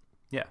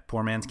Yeah,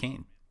 poor man's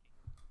Kane.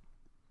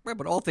 Right,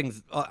 but all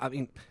things, I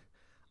mean,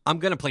 I'm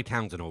going to play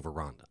Townsend over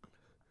Rondon.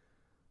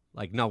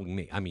 Like, knowing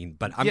me. I mean,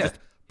 but I'm just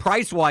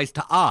price-wise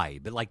to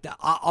Ibe. But, like,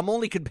 I'm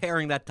only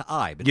comparing that to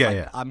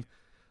Ibe. I'm,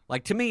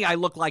 like, to me, I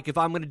look like if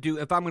I'm going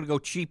to go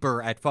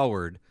cheaper at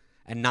forward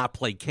and not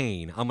play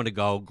Kane, I'm going to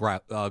go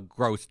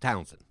Gross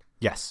Townsend.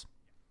 Yes.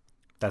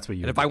 That's what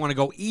you And if I want to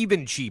go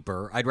even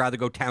cheaper, I'd rather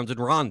go Townsend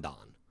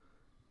Rondon.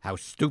 How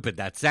stupid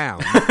that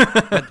sounds.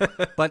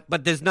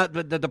 but there's not.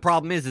 But the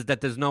problem is that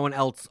there's no one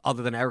else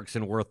other than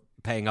Eriksson worth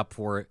paying up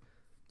for it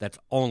that's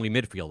only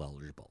midfield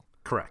eligible.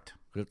 Correct.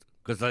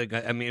 Because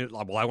I mean,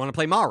 well, I want to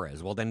play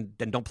Mahrez. Well, then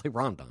don't play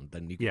Rondon.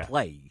 Then you can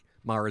play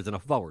Mahrez in a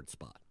forward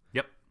spot.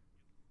 Yep.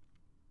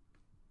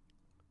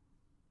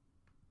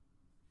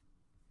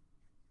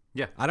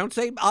 Yeah. I don't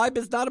say Ibe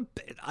is not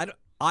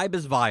Ibe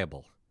is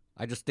viable.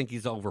 I just think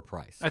he's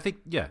overpriced. I think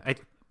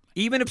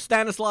even if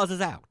Stanislas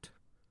is out.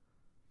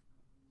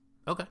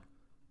 Okay.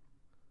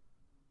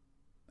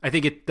 I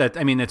think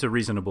it's a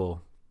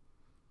reasonable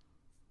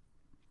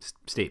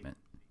statement.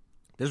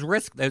 There's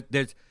risk.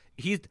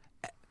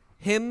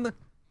 Him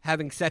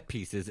having set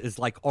pieces is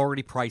like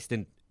already priced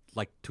in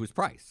like to his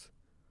price.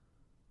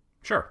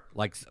 Sure.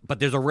 Like, but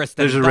there's a risk.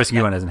 There's a risk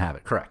Ewan doesn't have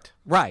it. Correct.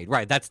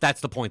 Right. That's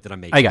the point that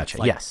I'm making. I gotcha.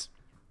 Like, yes.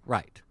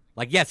 Right.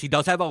 Like, yes, he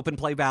does have open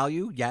play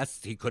value.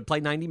 Yes, he could play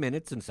 90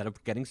 minutes instead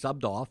of getting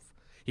subbed off.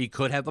 He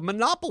could have a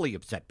monopoly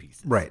of set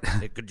pieces. Right.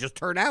 It could just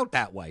turn out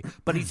that way.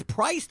 But he's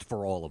priced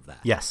for all of that.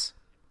 Yes.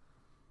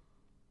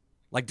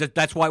 Like,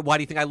 that's why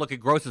do you think I look at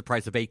Gross's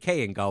price of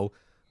 8K and go,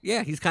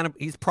 yeah, he's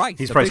priced.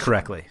 He's priced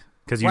correctly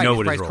because you know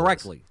what his role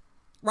correctly. is.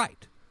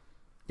 Right.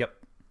 Yep.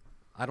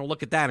 I don't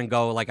look at that and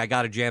go, like, I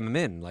got to jam him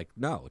in. Like,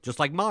 no. Just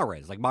like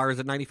Mahrez. Like, Mahrez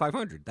at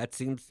 9,500. That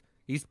seems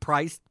he's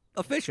priced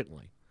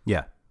efficiently.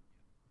 Yeah.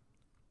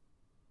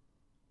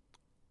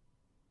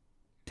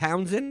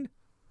 Townsend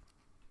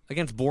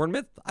against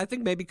Bournemouth, I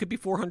think maybe could be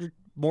 400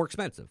 more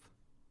expensive.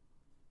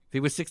 If he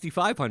was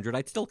 6,500,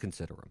 I'd still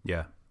consider him.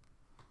 Yeah.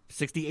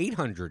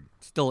 6,800,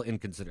 still in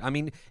consideration. I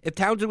mean, if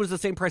Townsend was the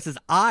same price as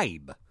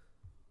Ibe,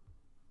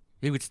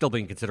 he would still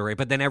be in consideration,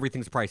 but then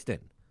everything's priced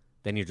in.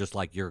 Then you're just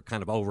like, you're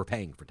kind of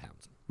overpaying for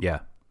Townsend. Yeah.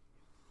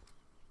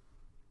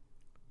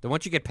 Then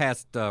once you get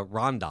past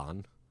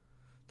Rondon,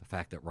 the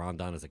fact that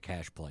Rondon is a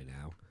cash play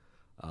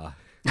now.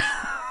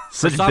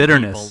 Such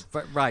bitterness.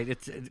 People, right,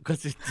 it's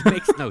because it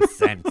makes no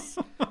sense.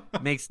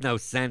 It makes no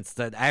sense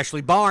that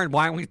Ashley Barnes.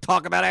 Why don't we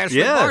talk about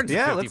Ashley Barnes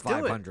at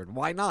 5,500?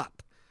 Why not?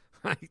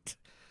 Right.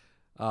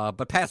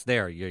 But past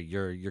there,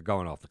 you're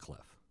going off the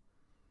cliff.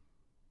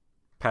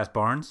 Past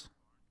Barnes?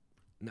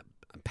 No,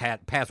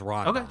 past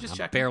Rondon. Okay, just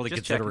checking. I'm barely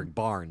just considering checking.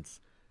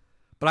 Barnes.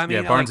 But I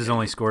mean, Barnes has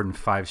only scored in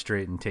 5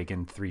 straight and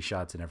taken 3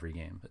 shots in every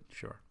game. But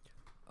sure.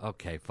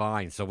 Okay,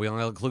 fine. So we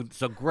only include.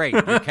 So great.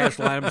 Your cash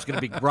lineup is going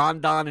to be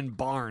Rondon and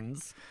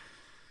Barnes.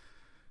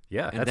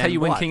 Yeah, and that's how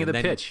you win King of the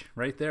then, Pitch,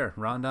 right there.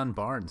 Rondon,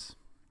 Barnes.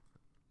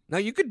 Now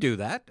you could do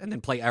that, and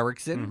then play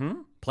Eriksson.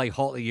 Mm-hmm. Play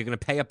Hall. You're going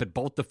to pay up at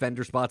both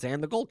defender spots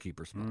and the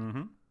goalkeeper spot.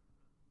 Mm-hmm.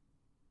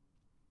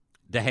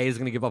 De Gea is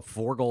going to give up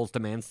 4 goals to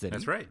Man City.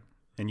 That's right.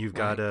 And you've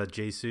got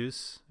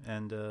Jesus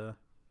and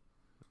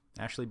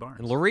Ashley Barnes.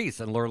 And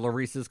Lloris. And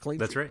Lloris is clean.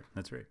 That's right.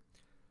 That's right.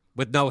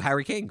 With no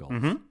Harry Kane goals.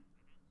 Mm-hmm.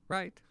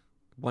 Right.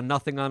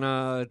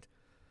 1-0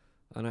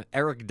 on a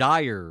Eric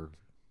Dyer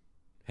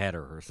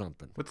header or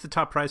something. What's the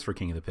top price for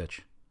King of the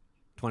Pitch?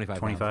 25.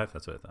 25.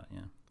 That's what I thought.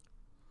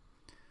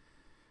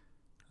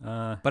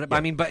 Yeah. But I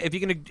mean, but if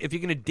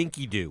you're gonna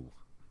dinky do,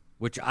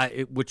 which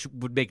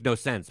would make no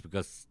sense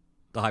because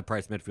the high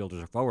priced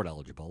midfielders are forward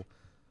eligible.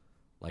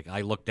 Like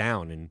I look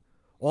down and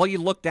all you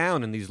look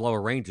down in these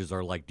lower ranges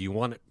are like, do you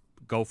want to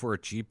go for a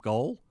cheap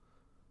goal?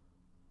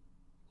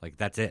 Like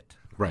that's it.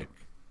 Right.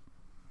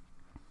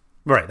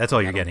 Right. That's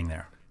all you're getting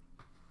there.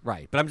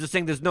 Right. But I'm just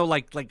saying there's no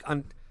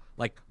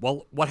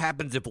well, what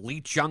happens if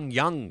Lee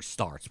Chung-Young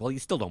starts? Well, you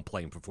still don't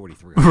play him for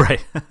 43.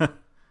 Right.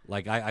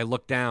 Like, I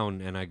look down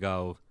and I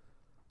go,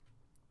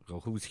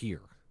 who's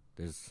here?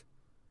 There's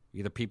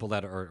either people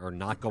that are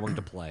not going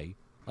to play.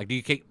 Like, do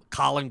you take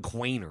Colin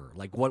Quainer?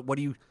 Like, what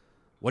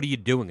are you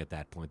doing at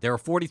that point? There are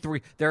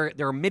 43. There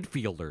are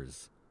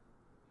midfielders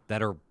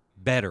that are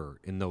better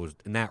in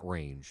that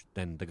range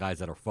than the guys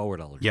that are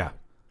forward eligible. Yeah.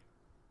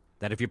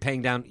 That if you're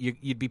paying down,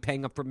 you'd be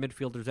paying up for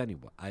midfielders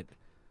anyway.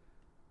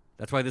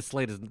 That's why this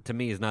slate to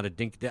me is not a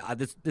dink.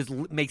 This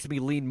makes me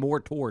lean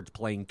more towards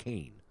playing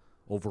Kane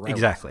over Eriksson.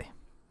 Exactly.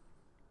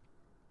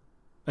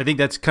 I think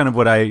that's kind of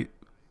what I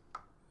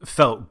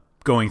felt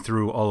going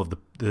through all of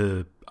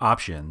the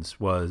options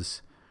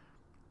was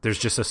there's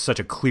just such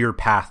a clear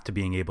path to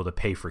being able to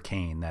pay for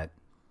Kane that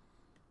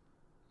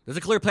there's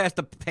a clear path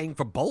to paying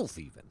for both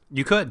even.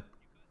 You could.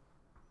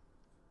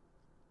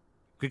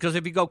 Because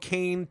if you go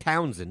Kane,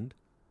 Townsend,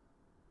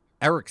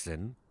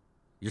 Eriksson,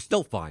 you're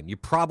still fine. You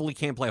probably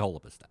can't play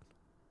Holebas then.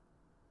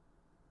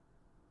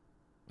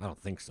 I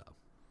don't think so.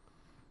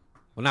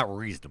 Well, not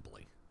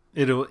reasonably.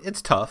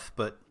 It's tough,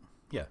 but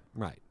yeah.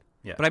 Right.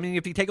 Yeah. But I mean,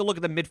 if you take a look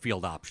at the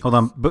midfield options. Hold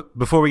on. But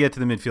before we get to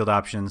the midfield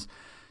options,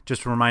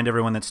 Just to remind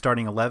everyone that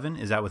Starting 11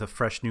 is out with a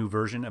fresh new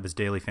version of his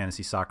daily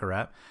fantasy soccer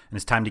app, and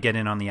it's time to get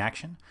in on the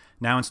action.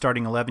 Now in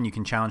Starting 11, you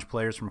can challenge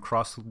players from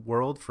across the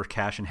world for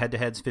cash in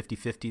head-to-heads,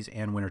 50-50s,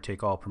 and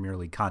winner-take-all Premier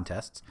League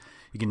contests.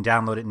 You can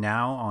download it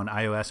now on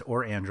iOS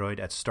or Android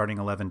at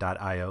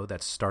starting11.io.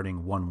 That's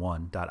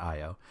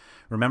starting11.io.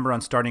 Remember,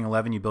 on Starting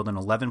 11, you build an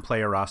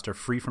 11-player roster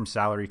free from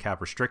salary cap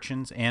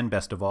restrictions, and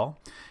best of all,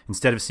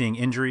 instead of seeing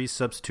injuries,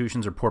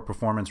 substitutions, or poor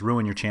performance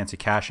ruin your chance at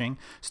cashing,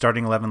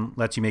 Starting 11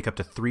 lets you make up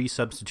to 3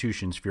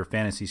 substitutions for your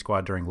fantasy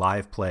squad during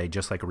live play,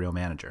 just like a real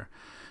manager.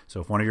 So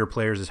if one of your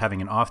players is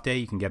having an off day,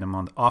 you can get him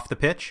off the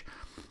pitch.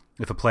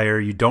 If a player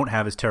you don't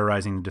have is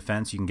terrorizing the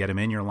defense, you can get him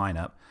in your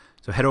lineup.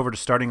 So head over to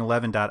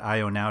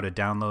starting11.io now to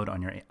download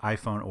on your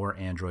iPhone or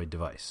Android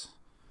device.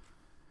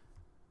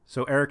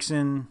 So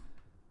Eriksen,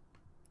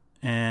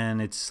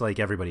 and it's like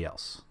everybody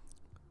else.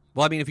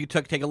 Well, I mean, if you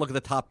take a look at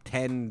the top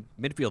 10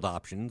 midfield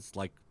options,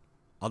 like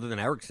other than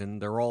Eriksen,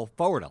 they're all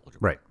forward eligible.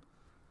 Right.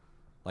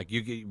 Like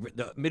you get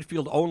the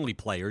midfield only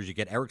players, you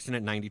get Eriksen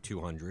at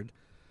 9,200.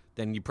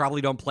 Then you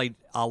probably don't play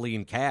Ali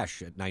and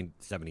Cash at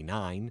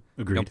 979.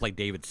 Agreed. You don't play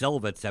David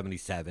Silva at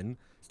 77.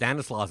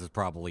 Stanislas is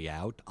probably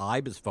out.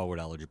 Ibe is forward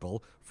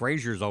eligible.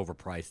 Frazier's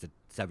overpriced at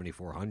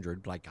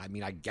 7,400. Like, I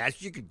mean, I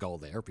guess you could go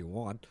there if you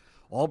want.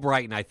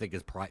 Albrighton, I think,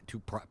 is priced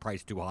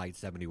too high at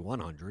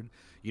 7,100.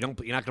 You're not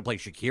going to play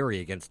Shaqiri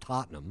against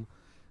Tottenham.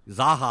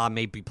 Zaha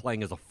may be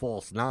playing as a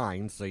false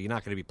 9, so you're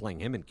not going to be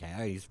playing him in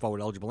cash. He's forward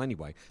eligible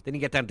anyway. Then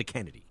you get down to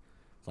Kennedy.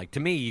 It's like,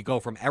 to me, you go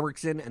from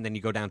Eriksen and then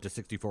you go down to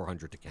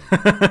 6,400 to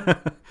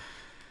Kennedy.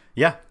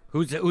 Yeah.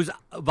 Who's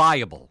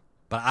viable,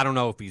 but I don't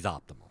know if he's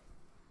optimal.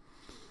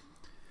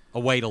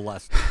 Away to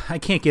Leicester. I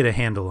can't get a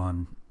handle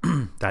on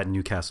that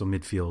Newcastle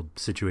midfield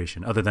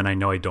situation, other than I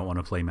know I don't want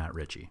to play Matt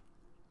Ritchie.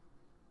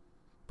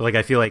 But like,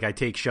 I feel like I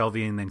take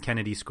Shelvey and then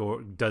Kennedy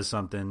does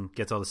something,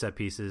 gets all the set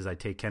pieces. I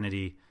take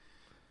Kennedy,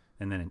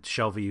 and then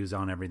Shelvey is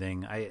on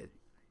everything.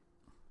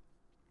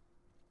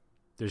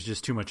 There's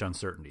just too much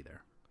uncertainty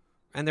there.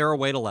 And they're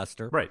away to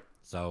Leicester. Right.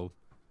 So,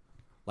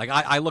 like,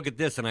 I look at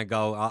this and I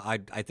go,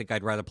 I think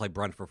I'd rather play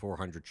Brunt for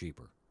 400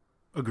 cheaper.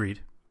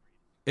 Agreed.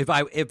 If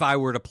I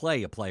were to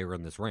play a player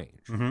in this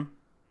range. Mm-hmm.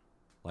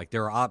 Like,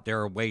 there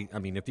are way. I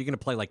mean, if you're going to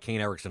play like Kane,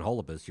 Eriksen,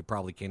 Holebas, you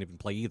probably can't even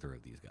play either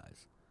of these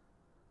guys.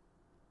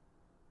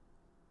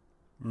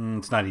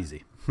 It's not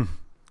easy.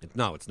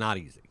 No, it's not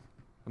easy.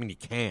 I mean, you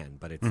can,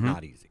 but it's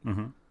not easy.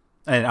 Mm-hmm.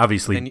 And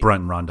obviously,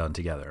 Brunt and Rondon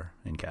together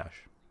in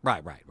cash.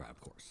 Right,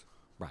 of course.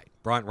 Right.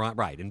 Brunt,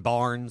 right. And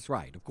Barnes,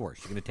 right, of course.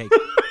 You're going to take,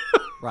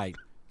 right.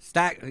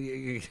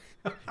 You're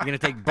going to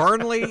take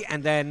Burnley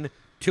and then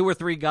 2 or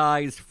 3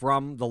 guys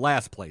from the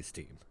last place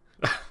team.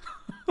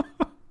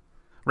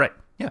 Right,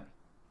 yeah.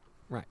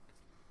 Right.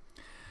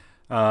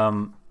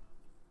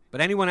 But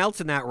anyone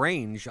else in that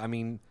range, I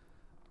mean,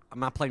 I'm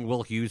not playing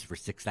Will Hughes for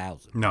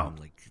 6,000. No.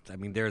 I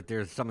mean,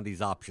 there's some of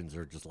these options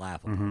are just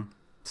laughable. Mm-hmm.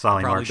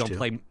 Solly probably March, don't too.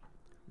 play.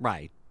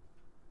 Right.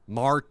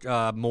 Moy,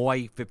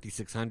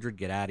 5,600,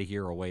 get out of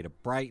here, away to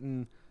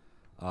Brighton.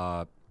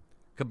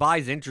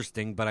 Kabai's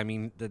interesting, but I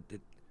mean,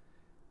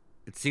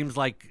 it seems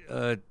like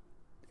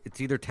it's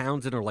either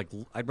Townsend or, like,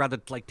 I'd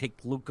rather, like, take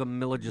Luka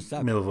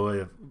Milivojevic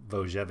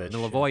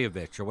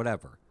or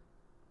whatever.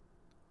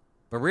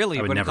 But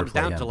really, when it comes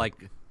down to, like,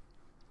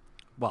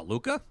 what,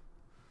 Luka?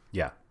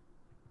 Yeah.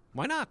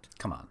 Why not?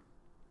 Come on.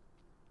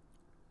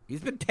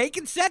 He's been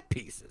taking set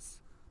pieces.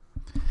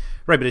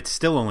 Right, but it's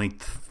still only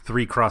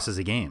 3 crosses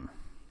a game.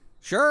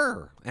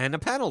 Sure, and a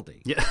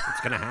penalty. Yeah. It's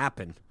going to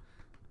happen.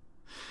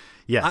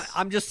 Yes.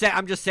 I'm just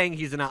saying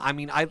he's an. I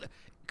mean,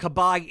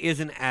 Cabaye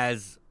isn't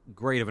as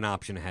great of an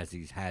option as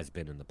he has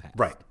been in the past.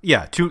 Right.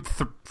 Yeah.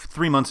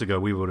 3 months ago,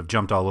 we would have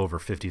jumped all over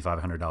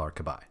 $5,500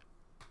 Cabaye.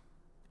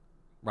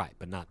 Right,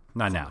 but not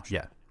now. Much.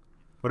 Yeah.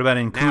 What about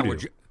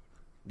Nkudu?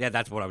 Yeah,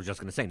 that's what I was just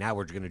going to say. Now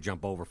we're going to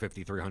jump over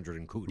 5,300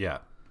 in Nkudu. Yeah.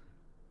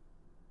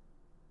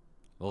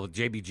 Well,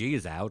 JBG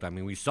is out. I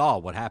mean, we saw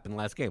what happened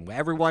last game.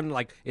 Everyone,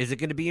 like, is it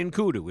going to be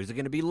Nkudu? Is it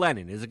going to be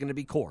Lennon? Is it going to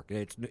be Cork?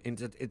 It's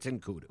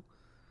Nkudu.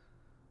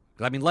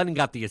 I mean, Lennon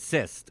got the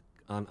assist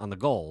on the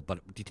goal, but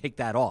if you take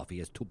that off, he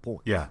has 2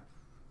 points. Yeah.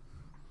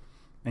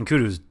 And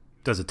Nkudu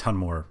does a ton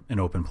more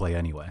in open play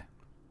anyway.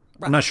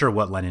 Right. I'm not sure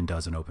what Lennon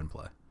does in open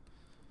play.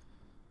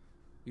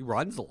 He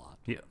runs a lot.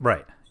 Yeah,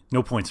 right.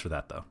 No points for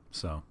that, though.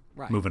 So,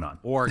 moving on.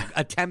 Or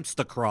attempts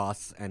to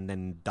cross and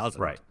then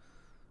doesn't. Right.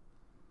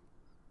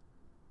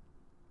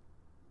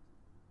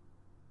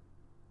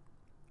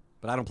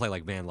 But I don't play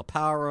like Van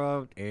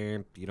Lapara,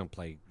 and you don't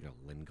play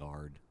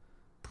Lingard,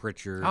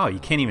 Pritchard. Oh, you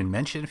can't even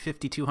mention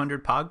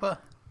 5,200 Pogba?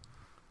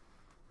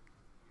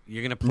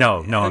 You're going to play... No,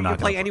 I'm not. not.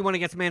 Play anyone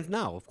against Man?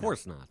 No, of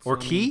course not. Or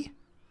Key?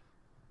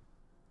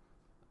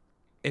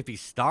 If he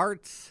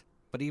starts,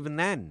 but even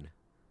then,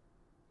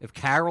 if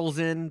Carroll's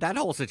in, that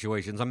whole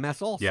situation's a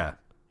mess also. Yeah.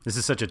 This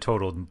is such a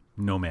total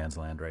no man's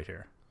land right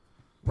here.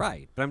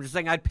 Right. But I'm just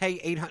saying I'd pay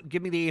 800.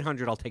 Give me the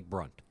 800, I'll take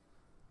Brunt.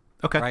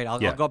 Okay. Right? I'll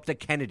go up to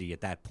Kennedy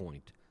at that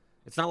point.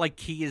 It's not like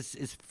Key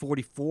is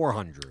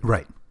 4,400.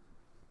 Right.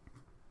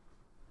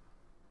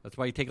 That's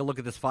why you take a look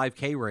at this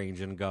 5K range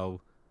and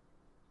go,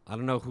 I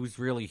don't know who's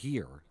really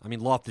here. I mean,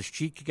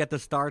 Loftus-Cheek could get the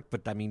start,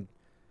 but, I mean,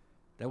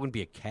 that wouldn't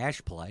be a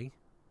cash play.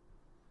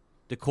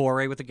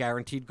 Decore with a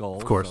guaranteed goal.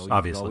 Of course, so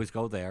obviously. You always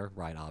go there.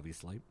 Right,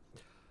 obviously.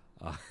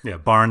 Yeah,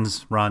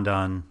 Barnes,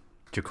 Rondon,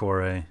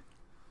 Decore.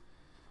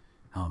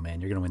 Oh, man,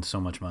 you're going to win so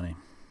much money.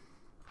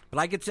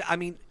 But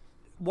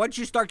once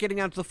you start getting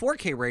out to the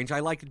 4K range,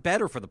 I like it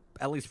better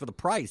at least for the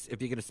price.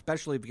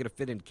 Especially if you're going to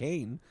fit in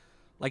Kane,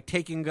 like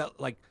taking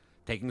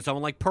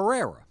someone like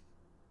Pereira.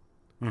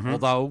 Mm-hmm.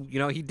 Although,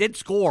 he did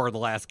score the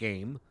last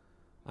game.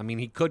 I mean,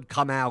 he could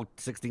come out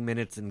 60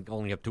 minutes and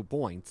only have 2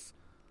 points.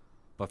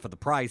 But for the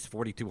price,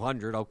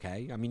 $4,200,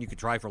 okay. I mean, you could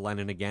try for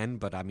Lennon again,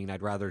 but I mean,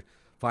 I'd rather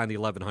find the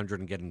 $1,100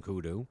 and get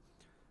Nkudu.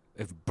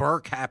 If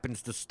Burke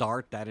happens to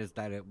start,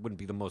 it wouldn't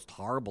be the most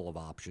horrible of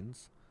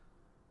options.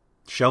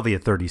 Shelby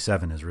at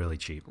 37 is really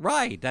cheap.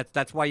 Right.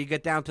 That's why you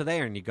get down to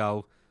there and you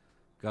go,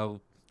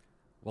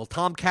 well,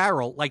 Tom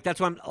Carroll, that's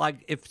why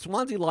if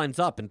Swansea lines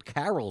up and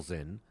Carroll's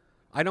in,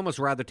 I'd almost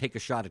rather take a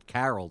shot at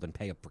Carroll than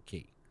pay up for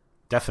Key.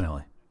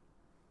 Definitely.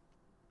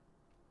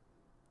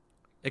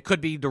 It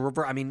could be the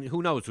reverse. I mean,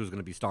 who knows who's going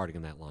to be starting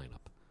in that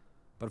lineup.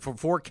 But for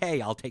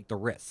 4K, I'll take the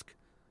risk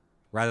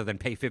rather than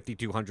pay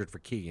 $5,200 for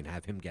Key and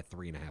have him get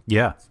 3.5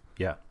 points.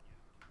 Yeah.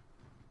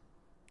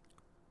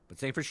 But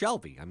same for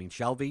Shelby. I mean,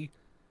 Shelby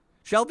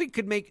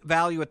could make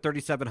value at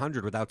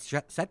 $3,700 without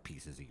set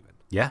pieces even.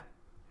 Yeah.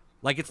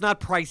 It's not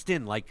priced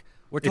in. We're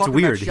talking it's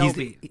weird. About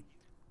Shelby.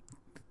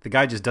 The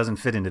guy just doesn't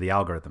fit into the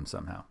algorithm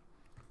somehow.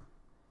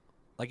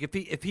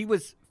 If he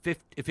was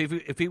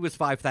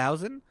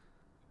 5,000,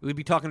 we'd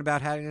be talking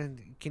about how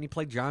can he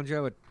play John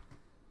Joe at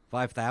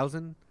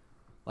 5,000?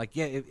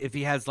 If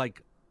he has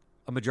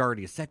a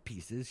majority of set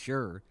pieces,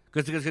 sure.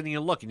 Because then you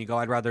look and you go,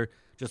 I'd rather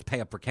just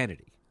pay up for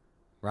Kennedy,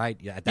 right?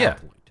 Yeah, at that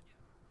point.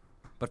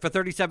 But for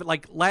 37,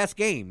 last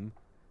game,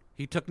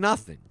 he took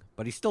nothing,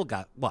 but he still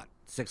got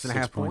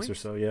 6.5 points or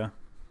so, yeah.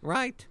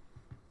 Right.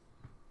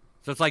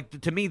 So it's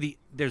to me,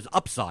 there's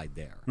upside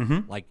there.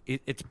 Mm-hmm.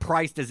 It's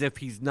priced as if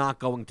he's not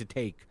going to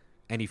take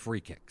any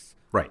free kicks.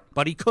 Right.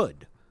 But he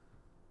could.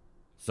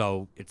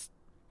 So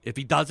if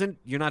he doesn't,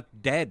 you're not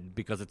dead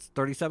because it's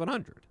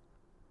 $3,700.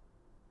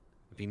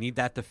 If you need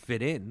that to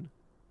fit in,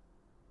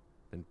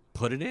 then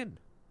put it in.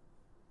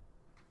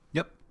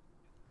 Yep.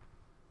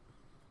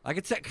 I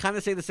could kind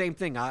of say the same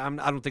thing. I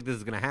don't think this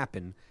is going to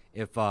happen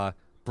if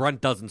Brunt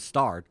doesn't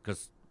start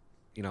because,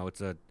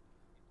 it's a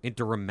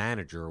interim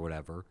manager or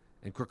whatever,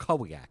 and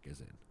Krakowiak is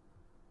in.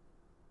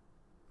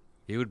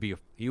 He would be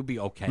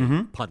okay.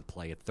 Mm-hmm. Punt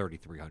play at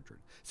 $3,300.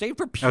 Same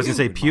for Pugh. I was going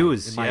to say Pugh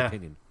in my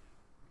opinion.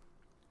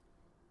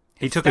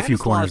 He took a few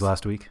corners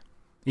last week,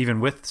 even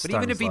with. But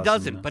even if he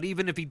doesn't,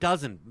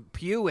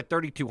 Pugh at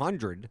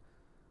 $3,200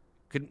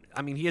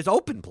 he has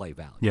open play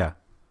value. Yeah.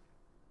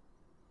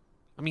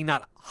 I mean,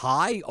 not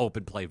high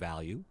open play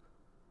value,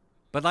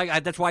 but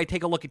that's why I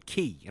take a look at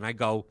Key and I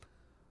go,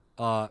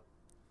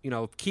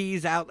 if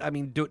Key's out,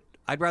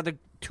 I'd rather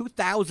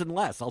 2,000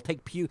 less. I'll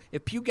take Pugh.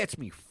 If Pugh gets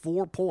me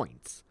 4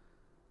 points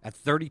at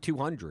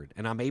 $3,200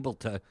 and I'm able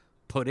to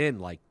put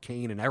in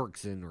Kane and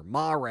Eriksson or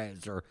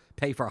Mahrez or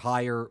pay for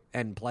higher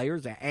end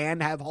players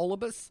and have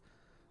Holebas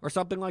or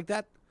something like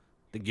that,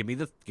 then give me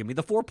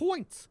the 4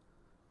 points.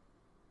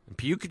 And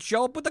Pugh could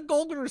show up with a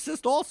goal or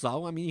assist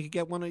also. I mean, you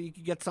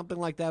could get something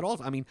like that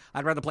also. I mean,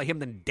 I'd rather play him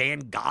than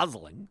Dan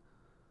Gosling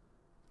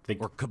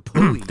or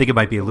Capuy. I think it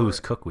might be a Lewis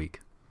Cook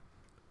week.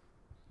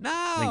 No,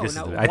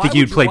 I think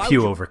you'd play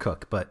Pugh over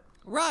Cook, but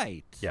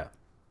right. Yeah.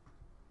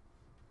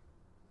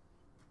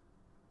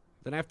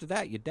 Then after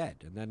that, you're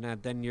dead,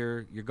 and then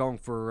you're going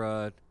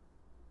for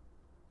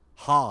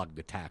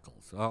Hogg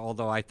tackles.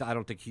 Although I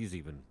don't think he's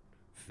even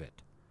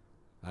fit.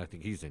 I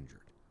think he's injured.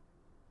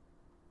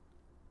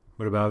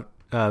 What about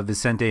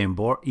Vicente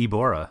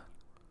Iborra?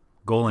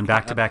 Goal in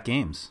back-to-back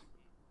games.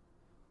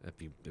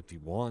 If you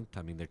want,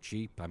 they're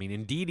cheap.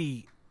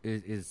 Ndidi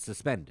is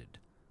suspended.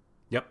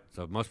 Yep.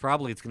 So most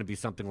probably it's going to be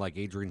something like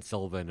Adrian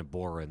Silva and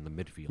Iborra in the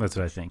midfield. That's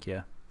what I think.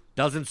 Yeah.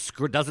 Doesn't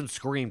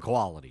scream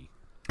quality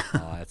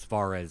as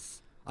far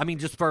as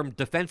just for him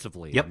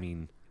defensively. Yep.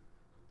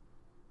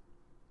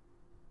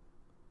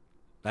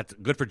 That's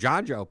good for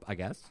John Joe, I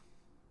guess.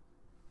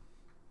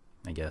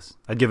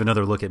 I'd give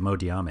another look at Mo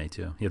Diame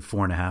too. He had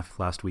 4.5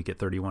 last week at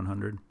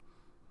 3,100.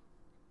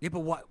 Yeah, but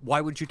why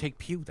wouldn't you take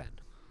Pugh then?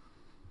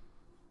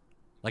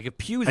 If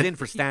Pugh's in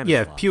for Stanislav.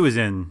 Yeah, if Pugh is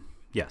in,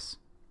 yes.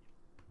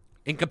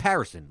 In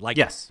comparison,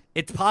 yes,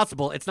 it's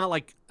possible. It's not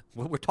like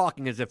we're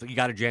talking as if you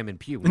got to jam in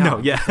Pugh. No,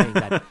 yeah. I'm saying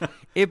that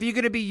if you're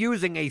going to be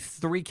using a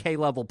 3K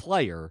level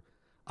player,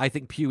 I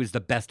think Pugh is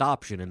the best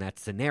option in that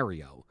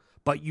scenario.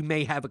 But you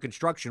may have a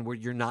construction where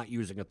you're not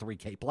using a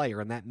 3K player,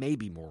 and that may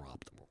be more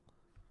optimal.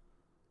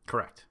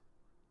 Correct.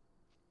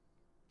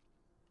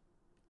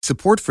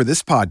 Support for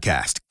this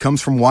podcast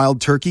comes from Wild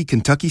Turkey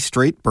Kentucky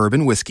Straight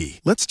Bourbon Whiskey.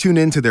 Let's tune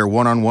in to their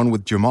one-on-one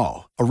with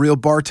Jamal, a real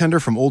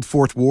bartender from Old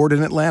Fourth Ward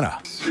in Atlanta.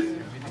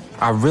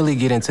 I really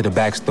get into the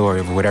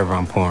backstory of whatever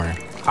I'm pouring,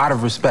 out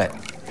of respect.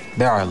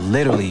 There are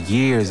literally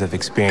years of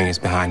experience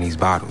behind these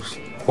bottles.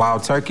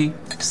 Wild Turkey,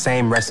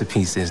 same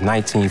recipe since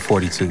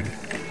 1942.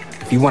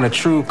 If If you want a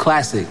true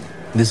classic,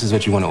 this is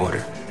what you want to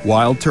order.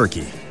 Wild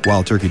Turkey.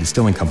 Wild Turkey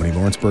Distilling Company,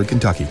 Lawrenceburg,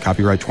 Kentucky.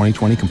 Copyright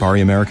 2020,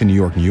 Campari American, New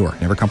York, New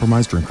York. Never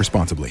compromise, drink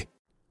responsibly.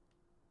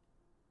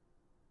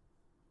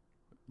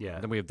 Yeah.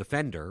 Then we have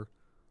Defender,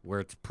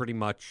 where it's pretty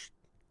much,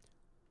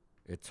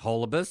 it's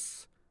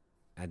Holubus,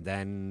 and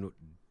then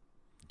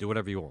do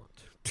whatever you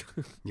want.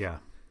 Yeah.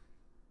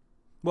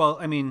 Well,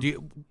 I mean,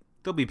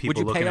 there'll be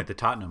people looking at the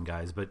Tottenham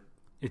guys, but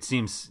it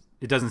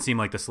doesn't seem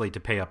like the slate to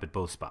pay up at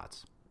both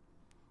spots.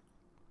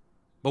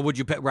 But would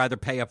you rather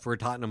pay up for a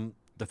Tottenham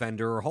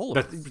defender or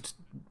Holubus?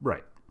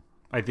 Right.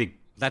 I think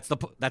that's the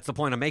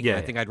point I'm making. Yeah,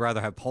 I think I'd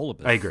rather have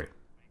Holubus. I agree.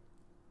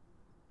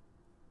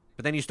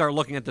 But then you start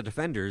looking at the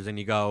defenders and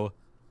you go,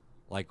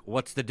 like,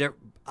 what's the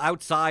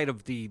outside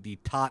of the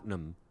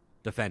Tottenham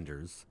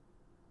defenders?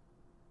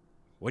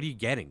 What are you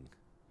getting,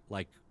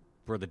 like,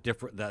 for the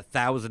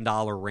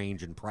 $1,000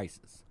 range in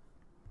prices?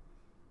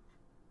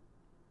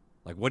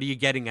 Like, what are you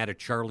getting out of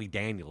Charlie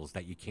Daniels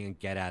that you can't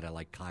get out of,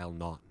 like, Kyle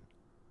Naughton?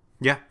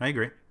 Yeah, I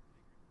agree.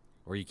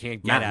 Or you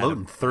can't get Matt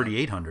Lowton,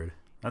 3,800.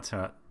 That's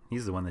how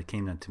he's the one that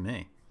came to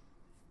me.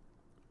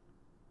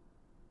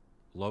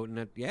 Lowton,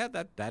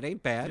 that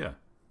ain't bad. Yeah.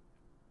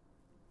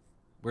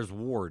 Where's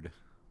Ward?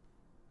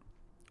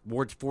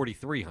 Ward's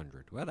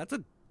 4,300. Well, that's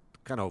a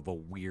kind of a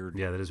weird.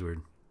 Yeah, that is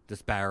weird.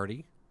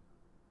 Disparity.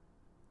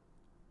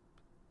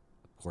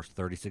 Of course,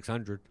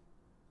 3,600.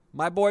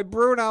 My boy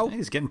Bruno.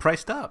 He's getting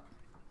priced up.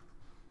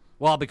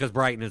 Well, because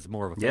Brighton is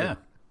more of a favorite. Yeah.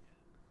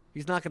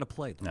 He's not going to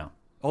play, though. No.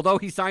 Although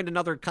he signed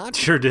another contract.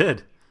 Sure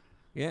did.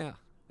 Yeah.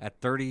 At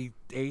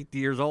 38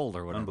 years old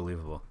or whatever.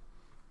 Unbelievable.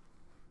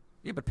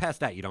 Yeah, but past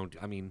that, you don't.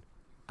 I mean,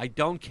 I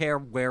don't care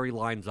where he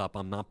lines up.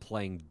 I'm not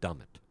playing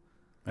Dummett.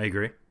 I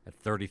agree. At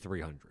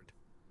 3,300.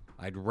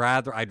 I'd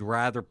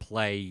rather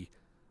play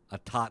a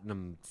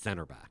Tottenham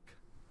center back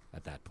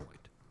at that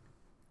point.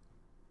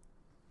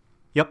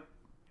 Yep.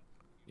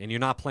 And you're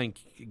not playing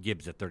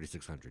Gibbs at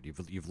 3,600.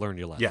 You've learned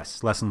your lesson.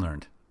 Yes, lesson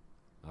learned.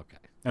 Okay.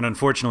 And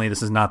unfortunately,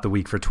 this is not the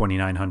week for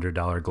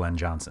 $2,900 Glenn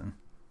Johnson.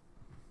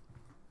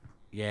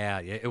 Yeah,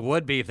 it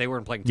would be if they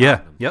weren't playing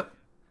Tottenham. Yeah, yep.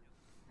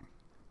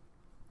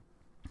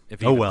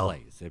 If he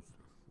plays, if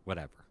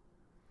whatever.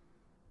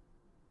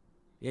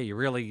 Yeah,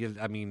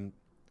 I mean,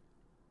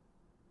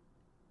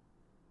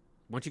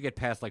 once you get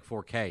past like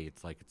 4K,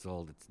 it's like it's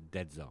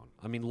dead zone.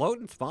 I mean,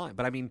 Lowton's fine,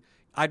 but I mean,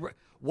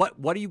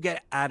 what do you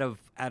get out of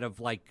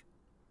like?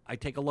 I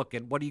take a look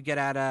at what do you get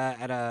at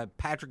a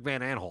Patrick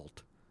Van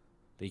Aanholt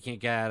that you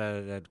can't get out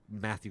of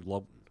Matthew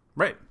Lowton?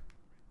 Right.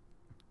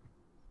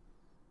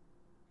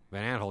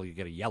 Van Aanholt, you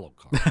get a yellow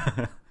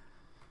card,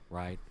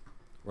 right?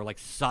 Or like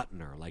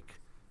Sutton, or like,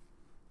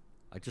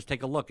 I just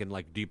take a look and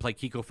like, do you play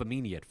Kiko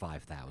Femini at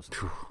 5,000?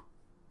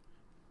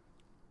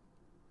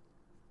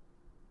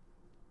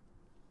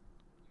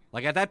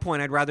 Like at that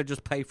point, I'd rather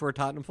just pay for a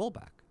Tottenham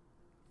fullback,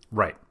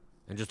 right?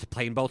 And just to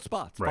play in both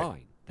spots, right.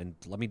 Fine. Then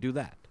let me do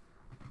that.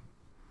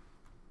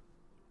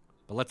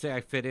 But let's say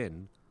I fit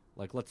in,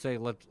 like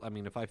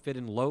if I fit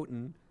in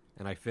Lowton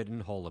and I fit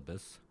in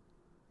Holubus,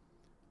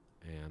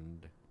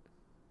 and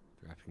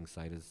DraftKings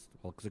site is,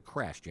 well, because it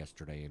crashed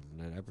yesterday.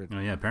 And oh,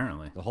 yeah,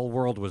 apparently. The whole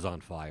world was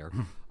on fire.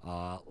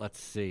 Let's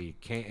see.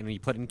 And you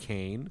put in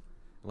Kane.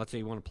 Let's say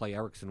you want to play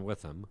Erickson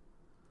with him.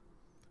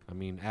 I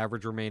mean,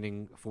 average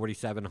remaining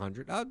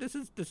 4,700. Oh, this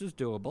is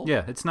doable.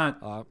 Yeah, it's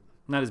not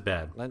as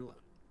bad.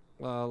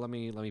 Let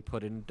me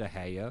put in De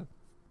Gea.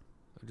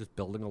 I'm just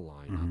building a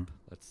lineup. Mm-hmm.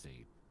 Let's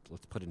see.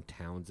 Let's put in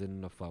Townsend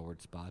in a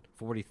forward spot.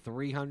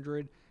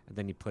 4,300, and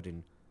then you put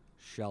in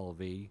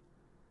Shelby.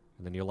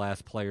 And then your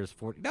last player is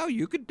 40. No,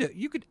 you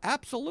could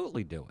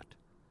absolutely do it.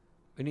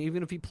 And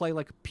even if you play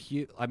like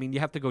Pew, I mean, you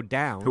have to go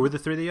down. Who were the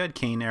three that you had?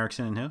 Kane,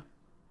 Erickson, and who?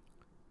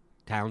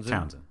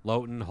 Townsend.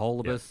 Lowton,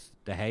 Holubus,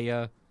 yep. De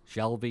Gea,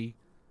 Shelby.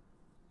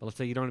 But let's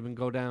say you don't even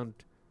go down.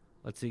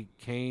 Let's see,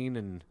 Kane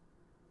and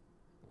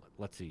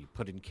let's see,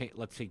 put in Kane.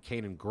 Let's see,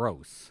 Kane and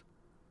Gross.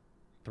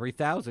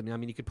 3,000. I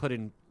mean, you could put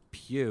in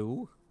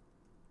Pew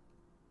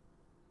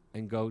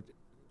and go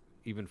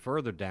even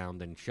further down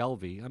than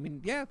Shelby. I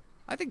mean, yeah.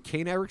 I think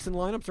Kane Erickson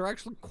lineups are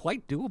actually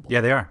quite doable. Yeah,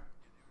 they are.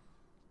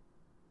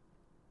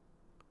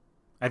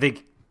 I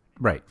think,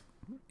 right.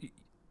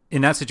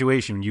 In that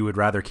situation, you would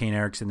rather Kane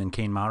Erickson than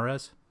Kane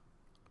Mahrez?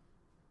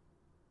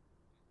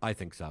 I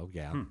think so,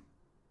 yeah.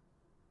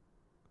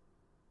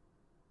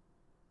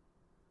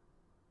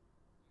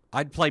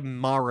 I'd play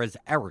Mahrez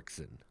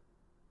Erickson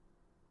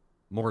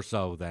more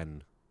so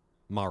than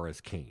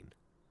Mahrez Kane.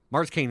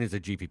 Mahrez Kane is a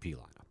GPP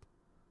lineup.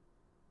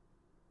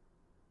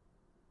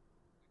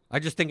 I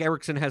just think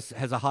Erickson has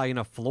a high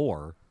enough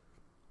floor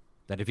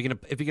that if you're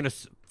gonna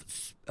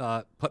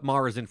put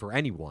Mahrez in for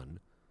anyone,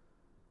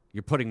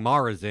 you're putting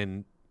Mahrez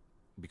in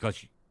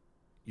because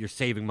you're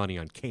saving money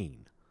on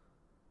Kane.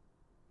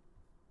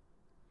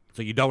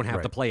 So you don't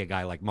have to play a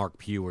guy like Mark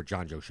Pugh or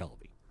John Joe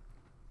Shelby.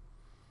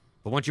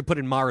 But once you put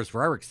in Mahrez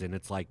for Erickson,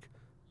 it's like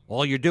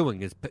all you're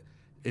doing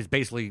is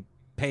basically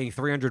paying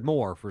 $300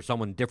 more for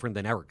someone different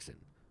than Erickson.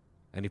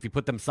 And if you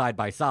put them side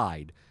by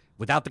side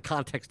without the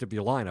context of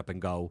your lineup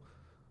and go,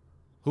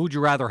 who'd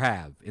you rather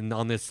have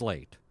on this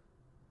slate?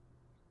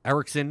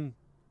 Eriksson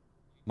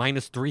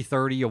minus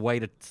 330 away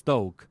to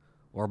Stoke,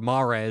 or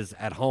Mahrez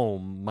at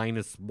home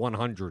minus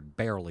 100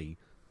 barely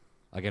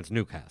against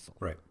Newcastle.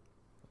 Right.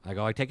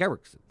 I take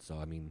Eriksson. So,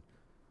 I mean,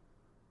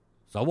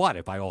 so what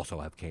if I also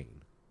have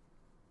Kane?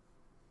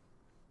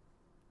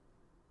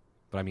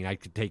 But, I mean, I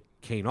could take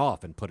Kane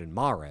off and put in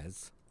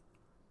Mahrez.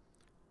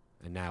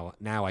 And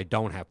now I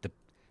don't have to.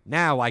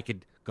 Now I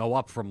could go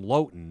up from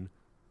Loughton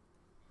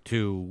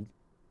to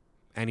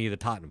any of the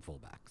Tottenham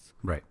fullbacks.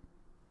 Right.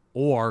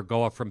 Or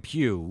go up from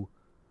Pugh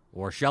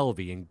or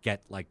Shelvey and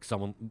get, like,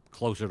 someone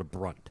closer to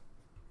Brunt.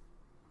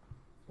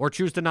 Or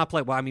choose to not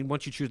play. Well, I mean,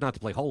 once you choose not to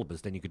play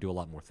Holebas, then you could do a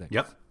lot more things.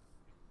 Yep.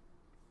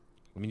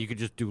 I mean, you could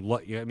just do.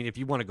 I mean, if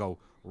you want to go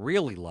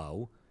really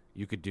low,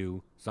 you could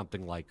do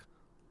something like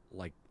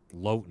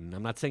Loughton.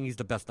 I'm not saying he's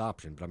the best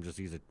option, but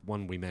he's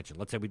one we mentioned.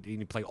 Let's say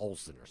you play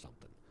Olsen or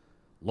something.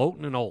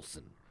 Loughton and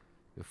Olsen,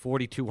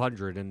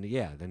 4,200, and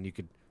then you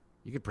could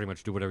pretty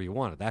much do whatever you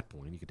want at that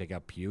point. You could take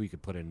out Pugh, you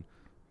could put in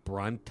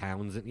Brunt,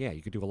 Townsend. Yeah,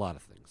 you could do a lot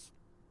of things.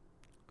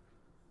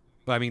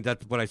 But I mean,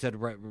 that's what I said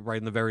right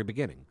in the very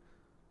beginning.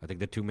 I think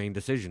the two main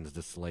decisions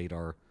this slate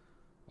are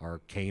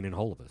Kane and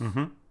Holebas.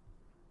 Mm-hmm.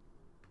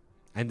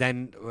 And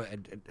then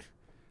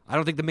I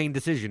don't think the main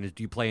decision is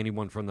do you play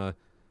anyone from the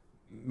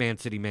Man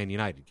City Man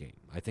United game.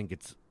 I think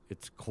it's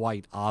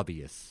quite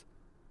obvious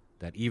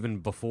that even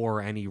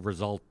before any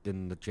result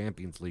in the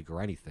Champions League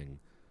or anything,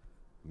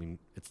 I mean,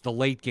 it's the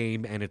late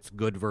game and it's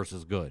good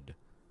versus good.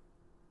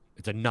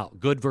 It's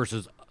good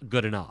versus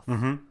good enough.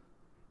 Mm-hmm.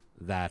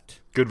 That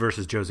good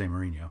versus Jose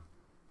Mourinho.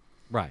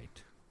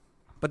 Right.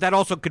 But that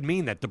also could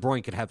mean that De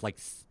Bruyne could have like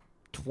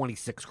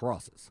 26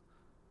 crosses.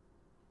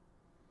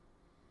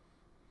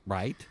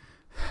 Right?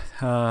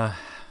 I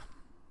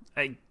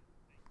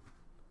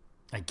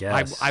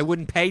guess. I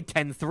wouldn't pay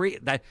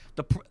 10-3. That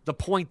the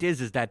point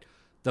is that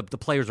the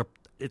players are,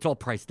 it's all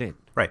priced in.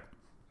 Right.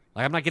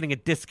 Like, I'm not getting a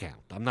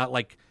discount. I'm not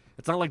like,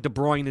 it's not like De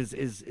Bruyne is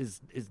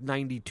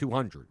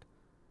 9,200.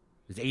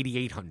 Is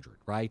 8,800,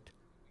 right?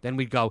 Then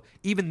we'd go,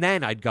 even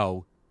then I'd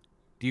go,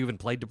 do you even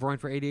play De Bruyne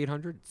for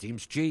 8,800? It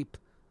seems cheap,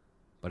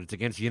 but it's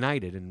against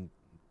United, and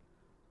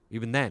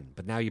even then.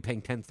 But now you're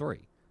paying 10-3.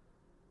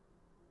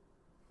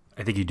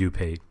 I think you do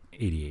pay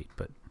 88,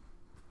 but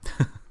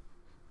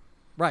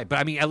right. But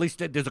I mean, at least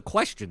there's a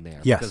question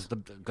there, yes,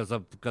 because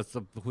of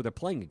who they're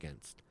playing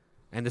against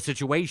and the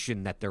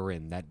situation that they're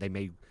in. That they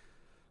may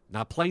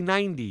not play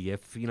 90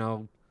 if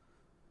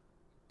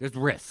there's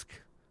risk.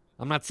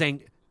 I'm not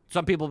saying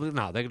some people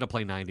no, they're going to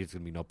play 90. It's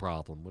going to be no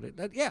problem.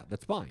 Yeah,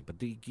 that's fine.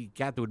 But you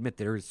got to admit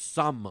there is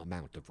some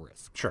amount of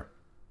risk. Sure.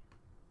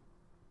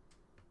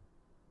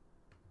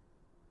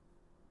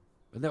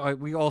 And then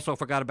we also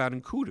forgot about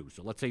Nkudu.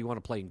 So let's say you want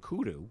to play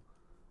Nkudu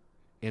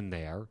in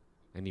there,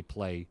 and you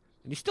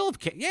still have.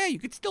 Yeah, you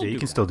could still. Yeah, you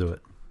can still do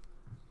it.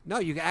 No,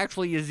 you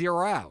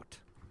zero out.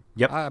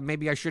 Yep.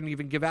 Maybe I shouldn't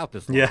even give out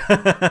this.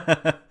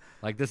 Yeah.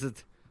 Like this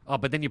is. Oh,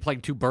 but then you're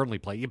playing two Burnley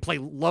play. You play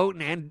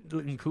Loughton and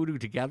Nkudu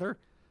together.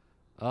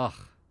 Ugh.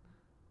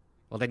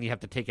 Well, then you have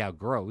to take out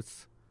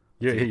Gross.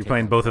 Yeah, you're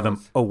playing both of them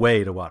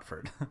away to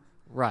Watford.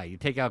 Right. You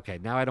take out. Okay,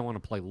 now I don't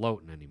want to play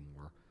Loughton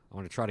anymore. I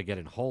want to try to get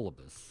in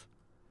Holebas.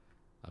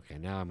 Okay,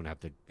 now I'm gonna have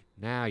to.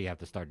 Now you have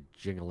to start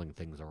jingling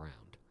things around.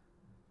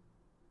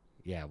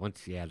 Yeah,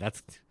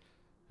 that's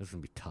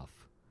gonna be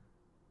tough.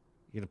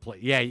 You're gonna play.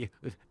 Yeah,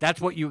 that's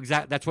what you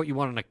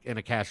want in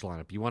a cash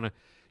lineup. You want a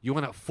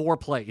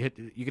 4-play.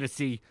 You're gonna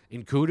see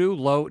Nkudu,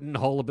 Loughton,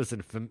 Holebas,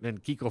 and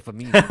Kiko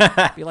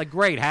Firmino. Be like,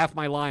 great, half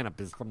my lineup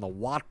is from the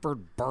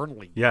Watford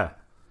Burnley. Yeah,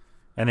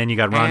 and then you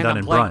got Rondon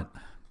and Brunt.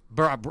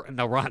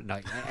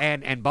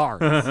 And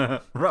Barnes.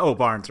 Oh,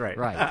 Barnes, right.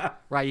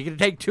 Right. You're going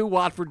to take 2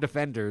 Watford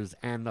defenders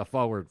and a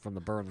forward from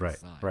the Burnley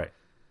side. Right.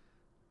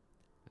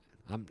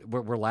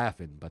 We're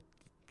laughing, but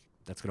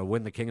that's going to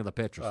win the king of the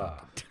pitch or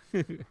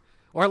something.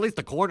 Or at least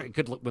the corner. It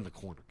could win the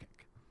corner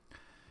kick.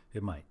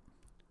 It might.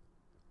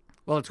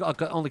 Well, it's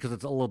only because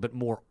it's a little bit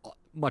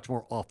much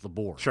more off the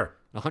board. Sure.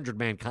 A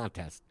 100-man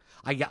contest.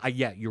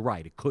 Yeah, you're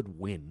right. It could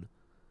win,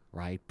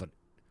 right? But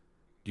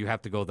do you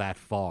have to go that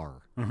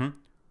far? Mm-hmm.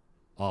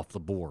 Off the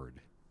board.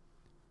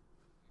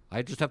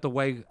 I just have to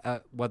weigh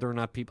whether or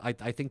not people.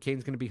 I think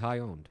Kane's going to be high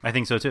owned. I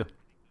think so too.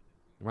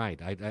 Right.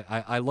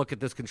 I look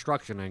at this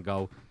construction and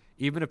go,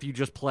 even if you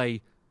just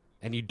play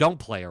and you don't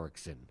play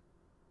Eriksson,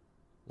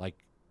 like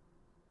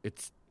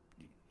it's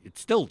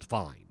still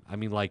fine. I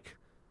mean, like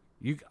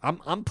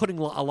I'm putting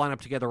a lineup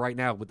together right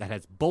now that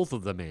has both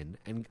of them in,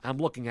 and I'm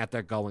looking at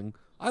that going,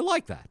 I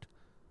like that.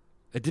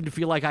 It didn't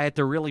feel like I had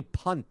to really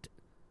punt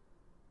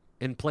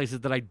in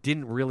places that I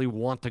didn't really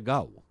want to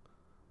go.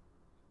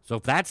 So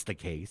if that's the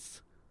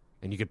case,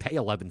 and you could pay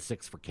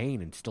 11.6 for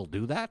Kane and still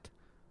do that,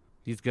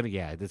 there's going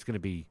to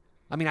be.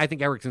 I mean, I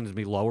think Eriksson's going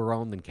to be lower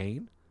owned than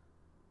Kane,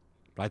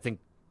 but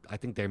I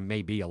think there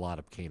may be a lot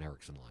of Kane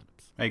Eriksson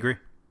lineups. I agree.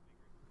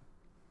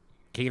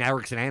 Kane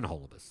Eriksson and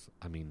Holebas.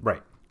 I mean,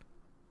 right.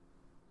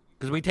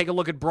 Because we take a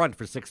look at Brunt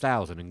for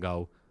 6,000 and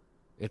go,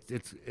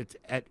 it's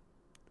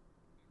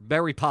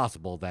very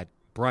possible that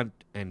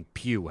Brunt and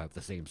Pugh have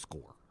the same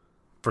score.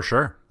 For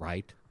sure.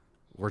 Right?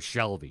 Or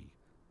Shelvey.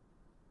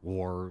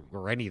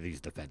 or any of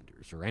these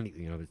defenders, or any,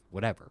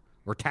 whatever,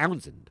 or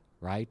Townsend,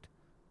 right?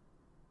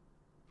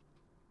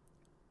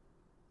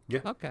 Yeah.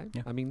 Okay.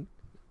 Yeah. I mean,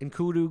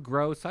 Nkudu,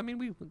 Gross. I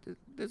mean,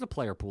 there's a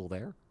player pool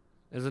there.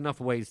 There's enough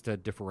ways to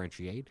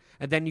differentiate,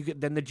 and then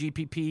then the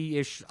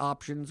GPP-ish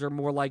options are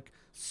more like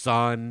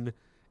Son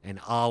and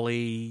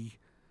Ali,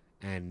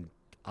 and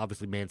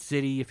obviously Man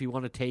City if you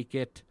want to take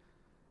it,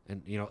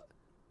 and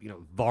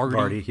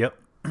Vardy. Yep.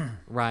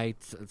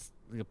 Right. It's,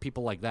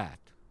 people like that.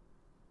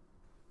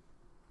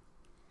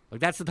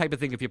 Like that's the type of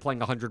thing. If you're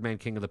playing a 100-man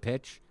king of the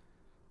pitch,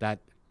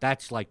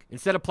 that's like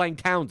instead of playing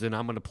Townsend,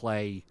 I'm going to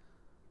play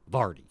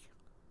Vardy,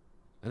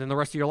 and then the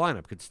rest of your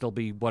lineup could still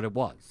be what it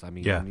was. I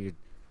mean, yeah.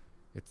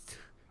 It's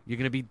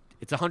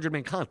a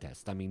 100-man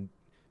contest. I mean,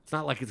 it's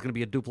not like it's going to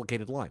be a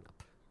duplicated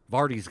lineup.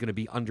 Vardy's going to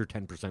be under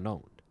 10%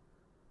 owned.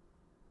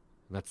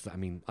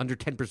 Under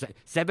 10%,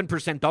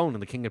 7% owned in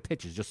the King of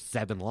Pitch is just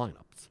 7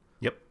 lineups.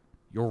 Yep.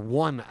 You're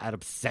 1 out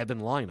of 7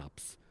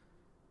 lineups.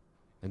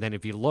 And then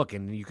if you look,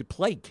 and you could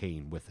play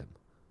Kane with him.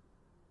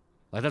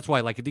 Like that's why,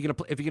 like if you're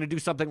gonna do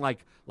something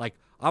like I'm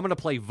gonna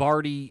play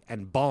Vardy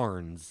and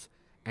Barnes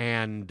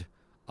and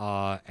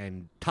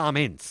Tom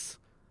Ince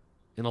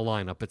in a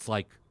lineup, it's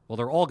like, well,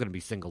 they're all going to be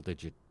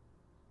single-digit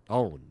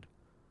owned.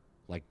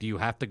 Like, do you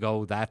have to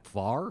go that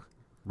far?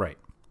 Right.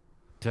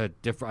 To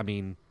differ. I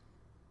mean,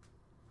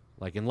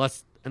 like,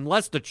 unless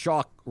the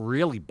chalk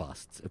really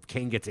busts, if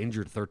Kane gets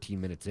injured 13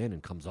 minutes in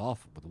and comes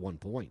off with 1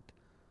 point,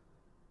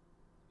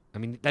 I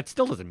mean, that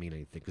still doesn't mean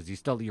anything because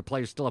your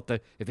players still have to.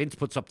 If Ince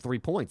puts up 3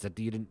 points,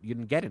 you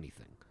didn't get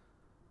anything.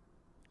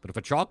 But if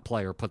a chalk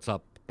player puts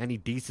up any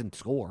decent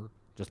score,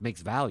 just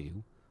makes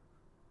value.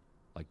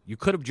 Like you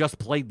could have just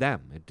played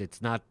them.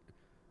 It's not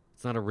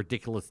a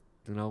ridiculous,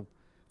 If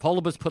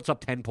Holubus puts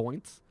up 10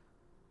 points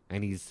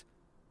and he's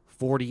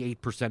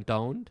 48%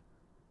 owned,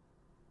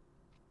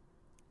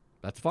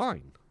 that's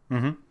fine.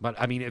 Mm-hmm.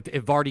 But, I mean, if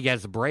Vardy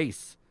has a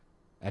brace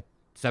at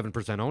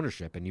 7%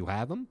 ownership and you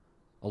have him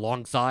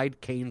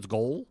alongside Kane's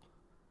goal,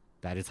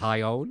 that is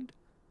high owned,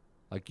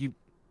 like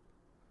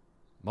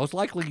most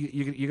likely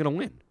you're going to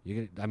win.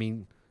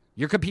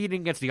 You're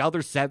competing against the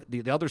other 6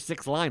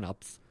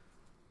 lineups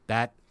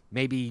that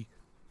maybe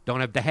don't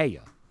have De Gea.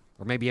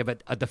 Or maybe have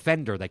a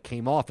defender that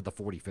came off at the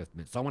 45th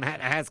minute. Someone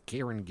has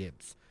Kieran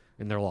Gibbs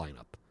in their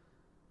lineup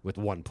with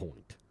 1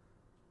 point.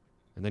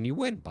 And then you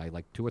win by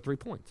like 2 or 3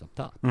 points up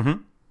top.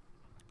 Mm-hmm.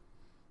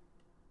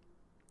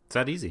 It's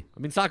that easy. I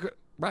mean, soccer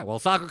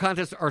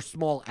contests are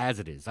small as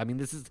it is. I mean,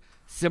 this is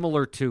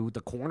similar to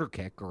the corner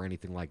kick or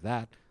anything like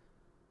that.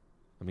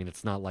 I mean,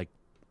 it's not like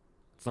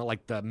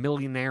the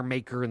Millionaire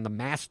Maker in the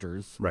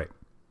Masters. Right.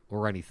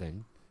 Or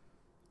anything.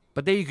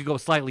 But then you could go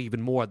slightly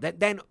even more.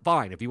 Then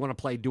fine. If you want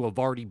to do a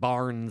Vardy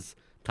Barnes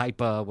type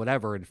of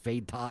whatever and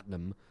fade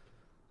Tottenham,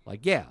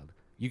 like, yeah,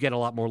 you get a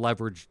lot more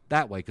leverage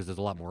that way because there's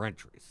a lot more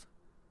entries.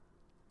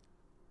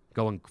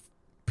 Going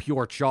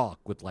pure chalk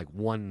with like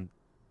 1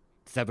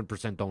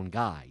 7% owned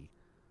guy,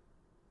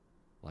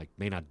 like,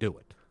 may not do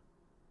it.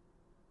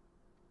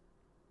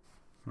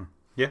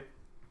 Yeah.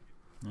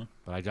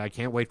 But I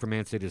can't wait for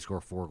Man City to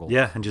score 4 goals.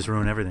 Yeah, and just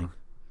ruin everything.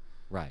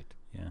 Right.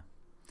 Yeah.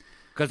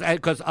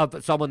 Because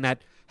of someone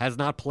that has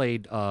not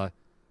played soccer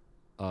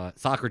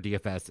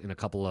DFS in a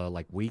couple of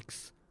like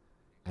weeks,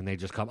 and they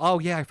just come, oh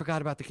yeah, I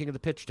forgot about the King of the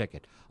Pitch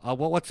ticket.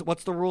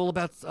 What's the rule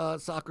about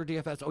soccer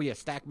DFS? Oh yeah,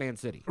 stack Man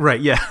City.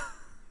 Right. Yeah.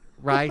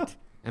 Right.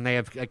 And they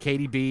have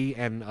KDB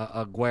and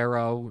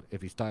Aguero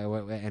if he's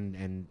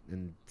and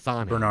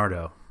Sane.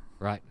 Bernardo.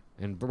 Right.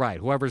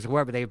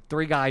 Whoever they have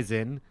 3 guys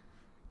in,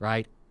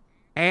 right,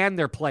 and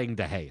they're playing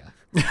De Gea,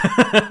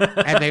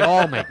 and they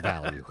all make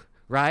value,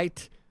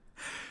 right.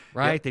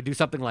 Right? Yep. They do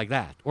something like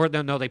that. Or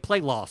no, they play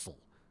Lossell.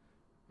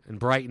 And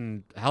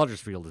Brighton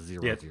Huddersfield is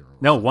 0-0.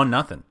 No,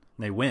 1-0.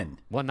 They win.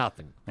 1-0.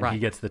 And right. He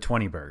gets the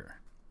 20 burger.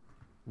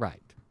 Right.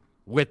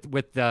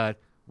 With the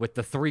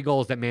 3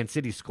 goals that Man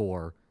City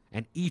score,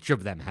 and each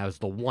of them has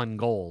the 1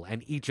 goal,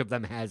 and each of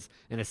them has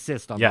an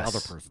assist on the other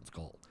person's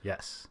goal.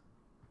 Yes.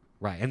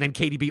 Right. And then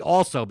KDB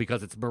also,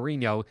 because it's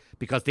Mourinho,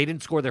 because they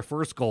didn't score their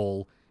first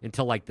goal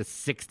until like the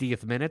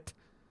 60th minute.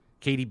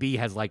 KDB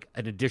has like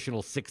an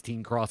additional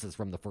 16 crosses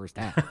from the first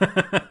half.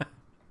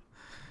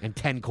 And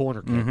 10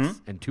 corner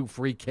kicks and 2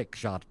 free kick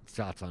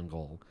shots on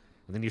goal.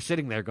 And then you're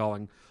sitting there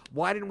going,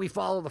 why didn't we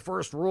follow the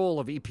first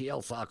rule of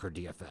EPL Soccer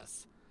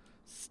DFS?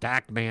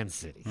 Stack Man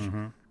City.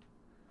 Mm-hmm.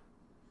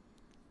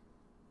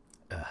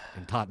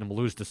 And Tottenham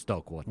lose to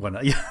Stoke from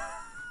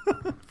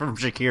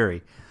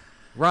Shaqiri.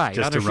 Right,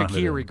 on a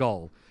Shaqiri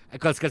goal.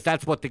 Because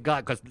that's what the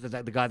guy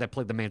that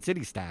played the Man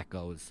City stack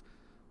goes,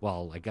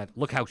 well,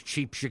 look how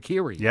cheap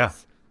Shaqiri is. Yeah.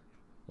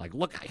 Like,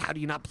 look, how do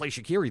you not play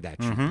Shaqiri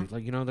that cheap? He's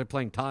like, they're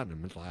playing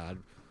Tottenham. It's like,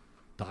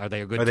 are they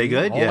a good team? Are they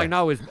good?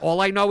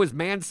 All I know is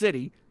Man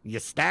City. You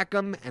stack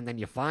them, and then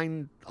you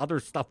find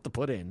other stuff to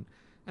put in,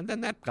 and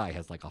then that guy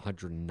has like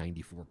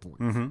 194 points.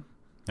 Mm-hmm.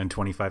 And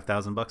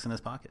 $25,000 in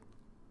his pocket.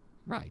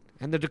 Right,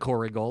 and the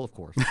Decore goal, of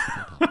course.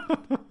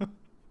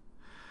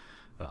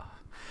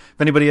 If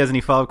anybody has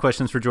any follow-up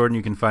questions for Jordan,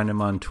 you can find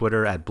him on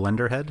Twitter at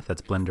BlenderHead.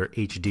 That's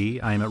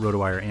BlenderHD. I am at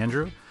RotoWire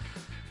Andrew.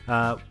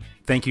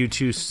 Thank you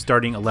to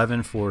Starting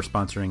 11 for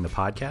sponsoring the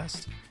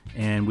podcast.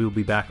 And we will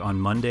be back on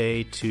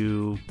Monday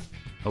to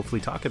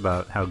hopefully talk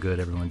about how good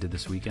everyone did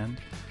this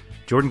weekend.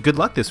 Jordan, good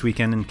luck this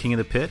weekend in King of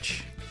the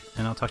Pitch,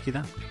 and I'll talk to you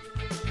then.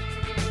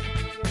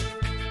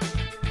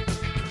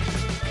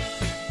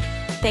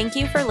 Thank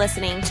you for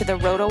listening to the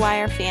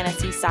RotoWire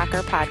Fantasy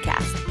Soccer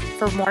Podcast.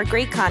 For more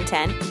great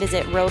content,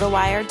 visit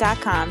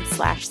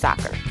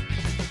rotowire.com/soccer.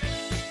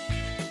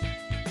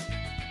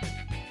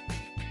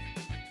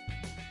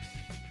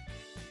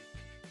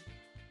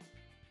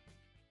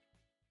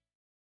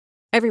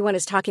 Everyone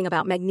is talking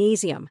about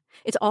magnesium.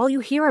 It's all you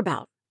hear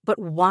about. But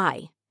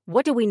why?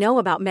 What do we know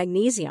about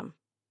magnesium?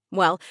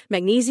 Well,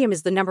 magnesium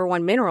is the number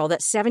one mineral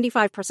that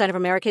 75% of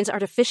Americans are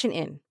deficient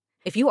in.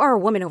 If you are a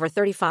woman over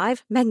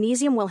 35,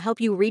 magnesium will help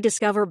you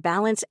rediscover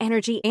balance,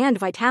 energy, and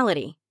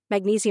vitality.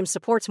 Magnesium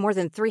supports more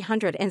than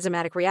 300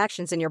 enzymatic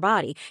reactions in your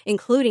body,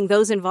 including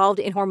those involved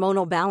in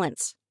hormonal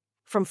balance.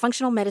 From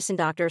functional medicine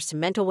doctors to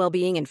mental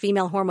well-being and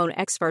female hormone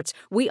experts,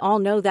 we all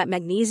know that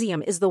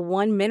magnesium is the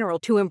one mineral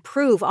to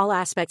improve all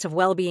aspects of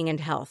well-being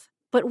and health.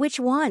 But which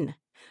one?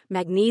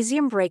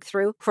 Magnesium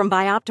Breakthrough from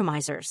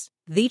Bioptimizers,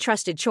 the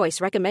trusted choice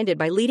recommended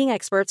by leading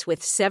experts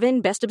with 7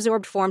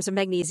 best-absorbed forms of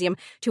magnesium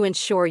to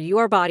ensure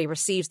your body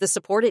receives the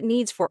support it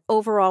needs for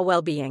overall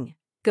well-being.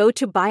 Go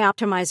to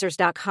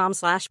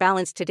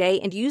bioptimizers.com/balance today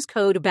and use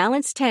code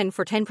BALANCE10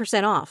 for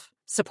 10% off.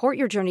 Support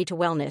your journey to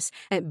wellness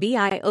at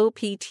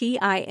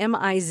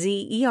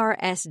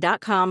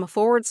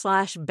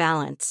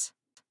bioptimizers.com/balance.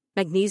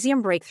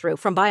 Magnesium Breakthrough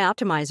from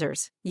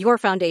Bioptimizers, your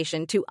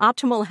foundation to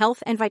optimal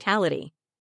health and vitality.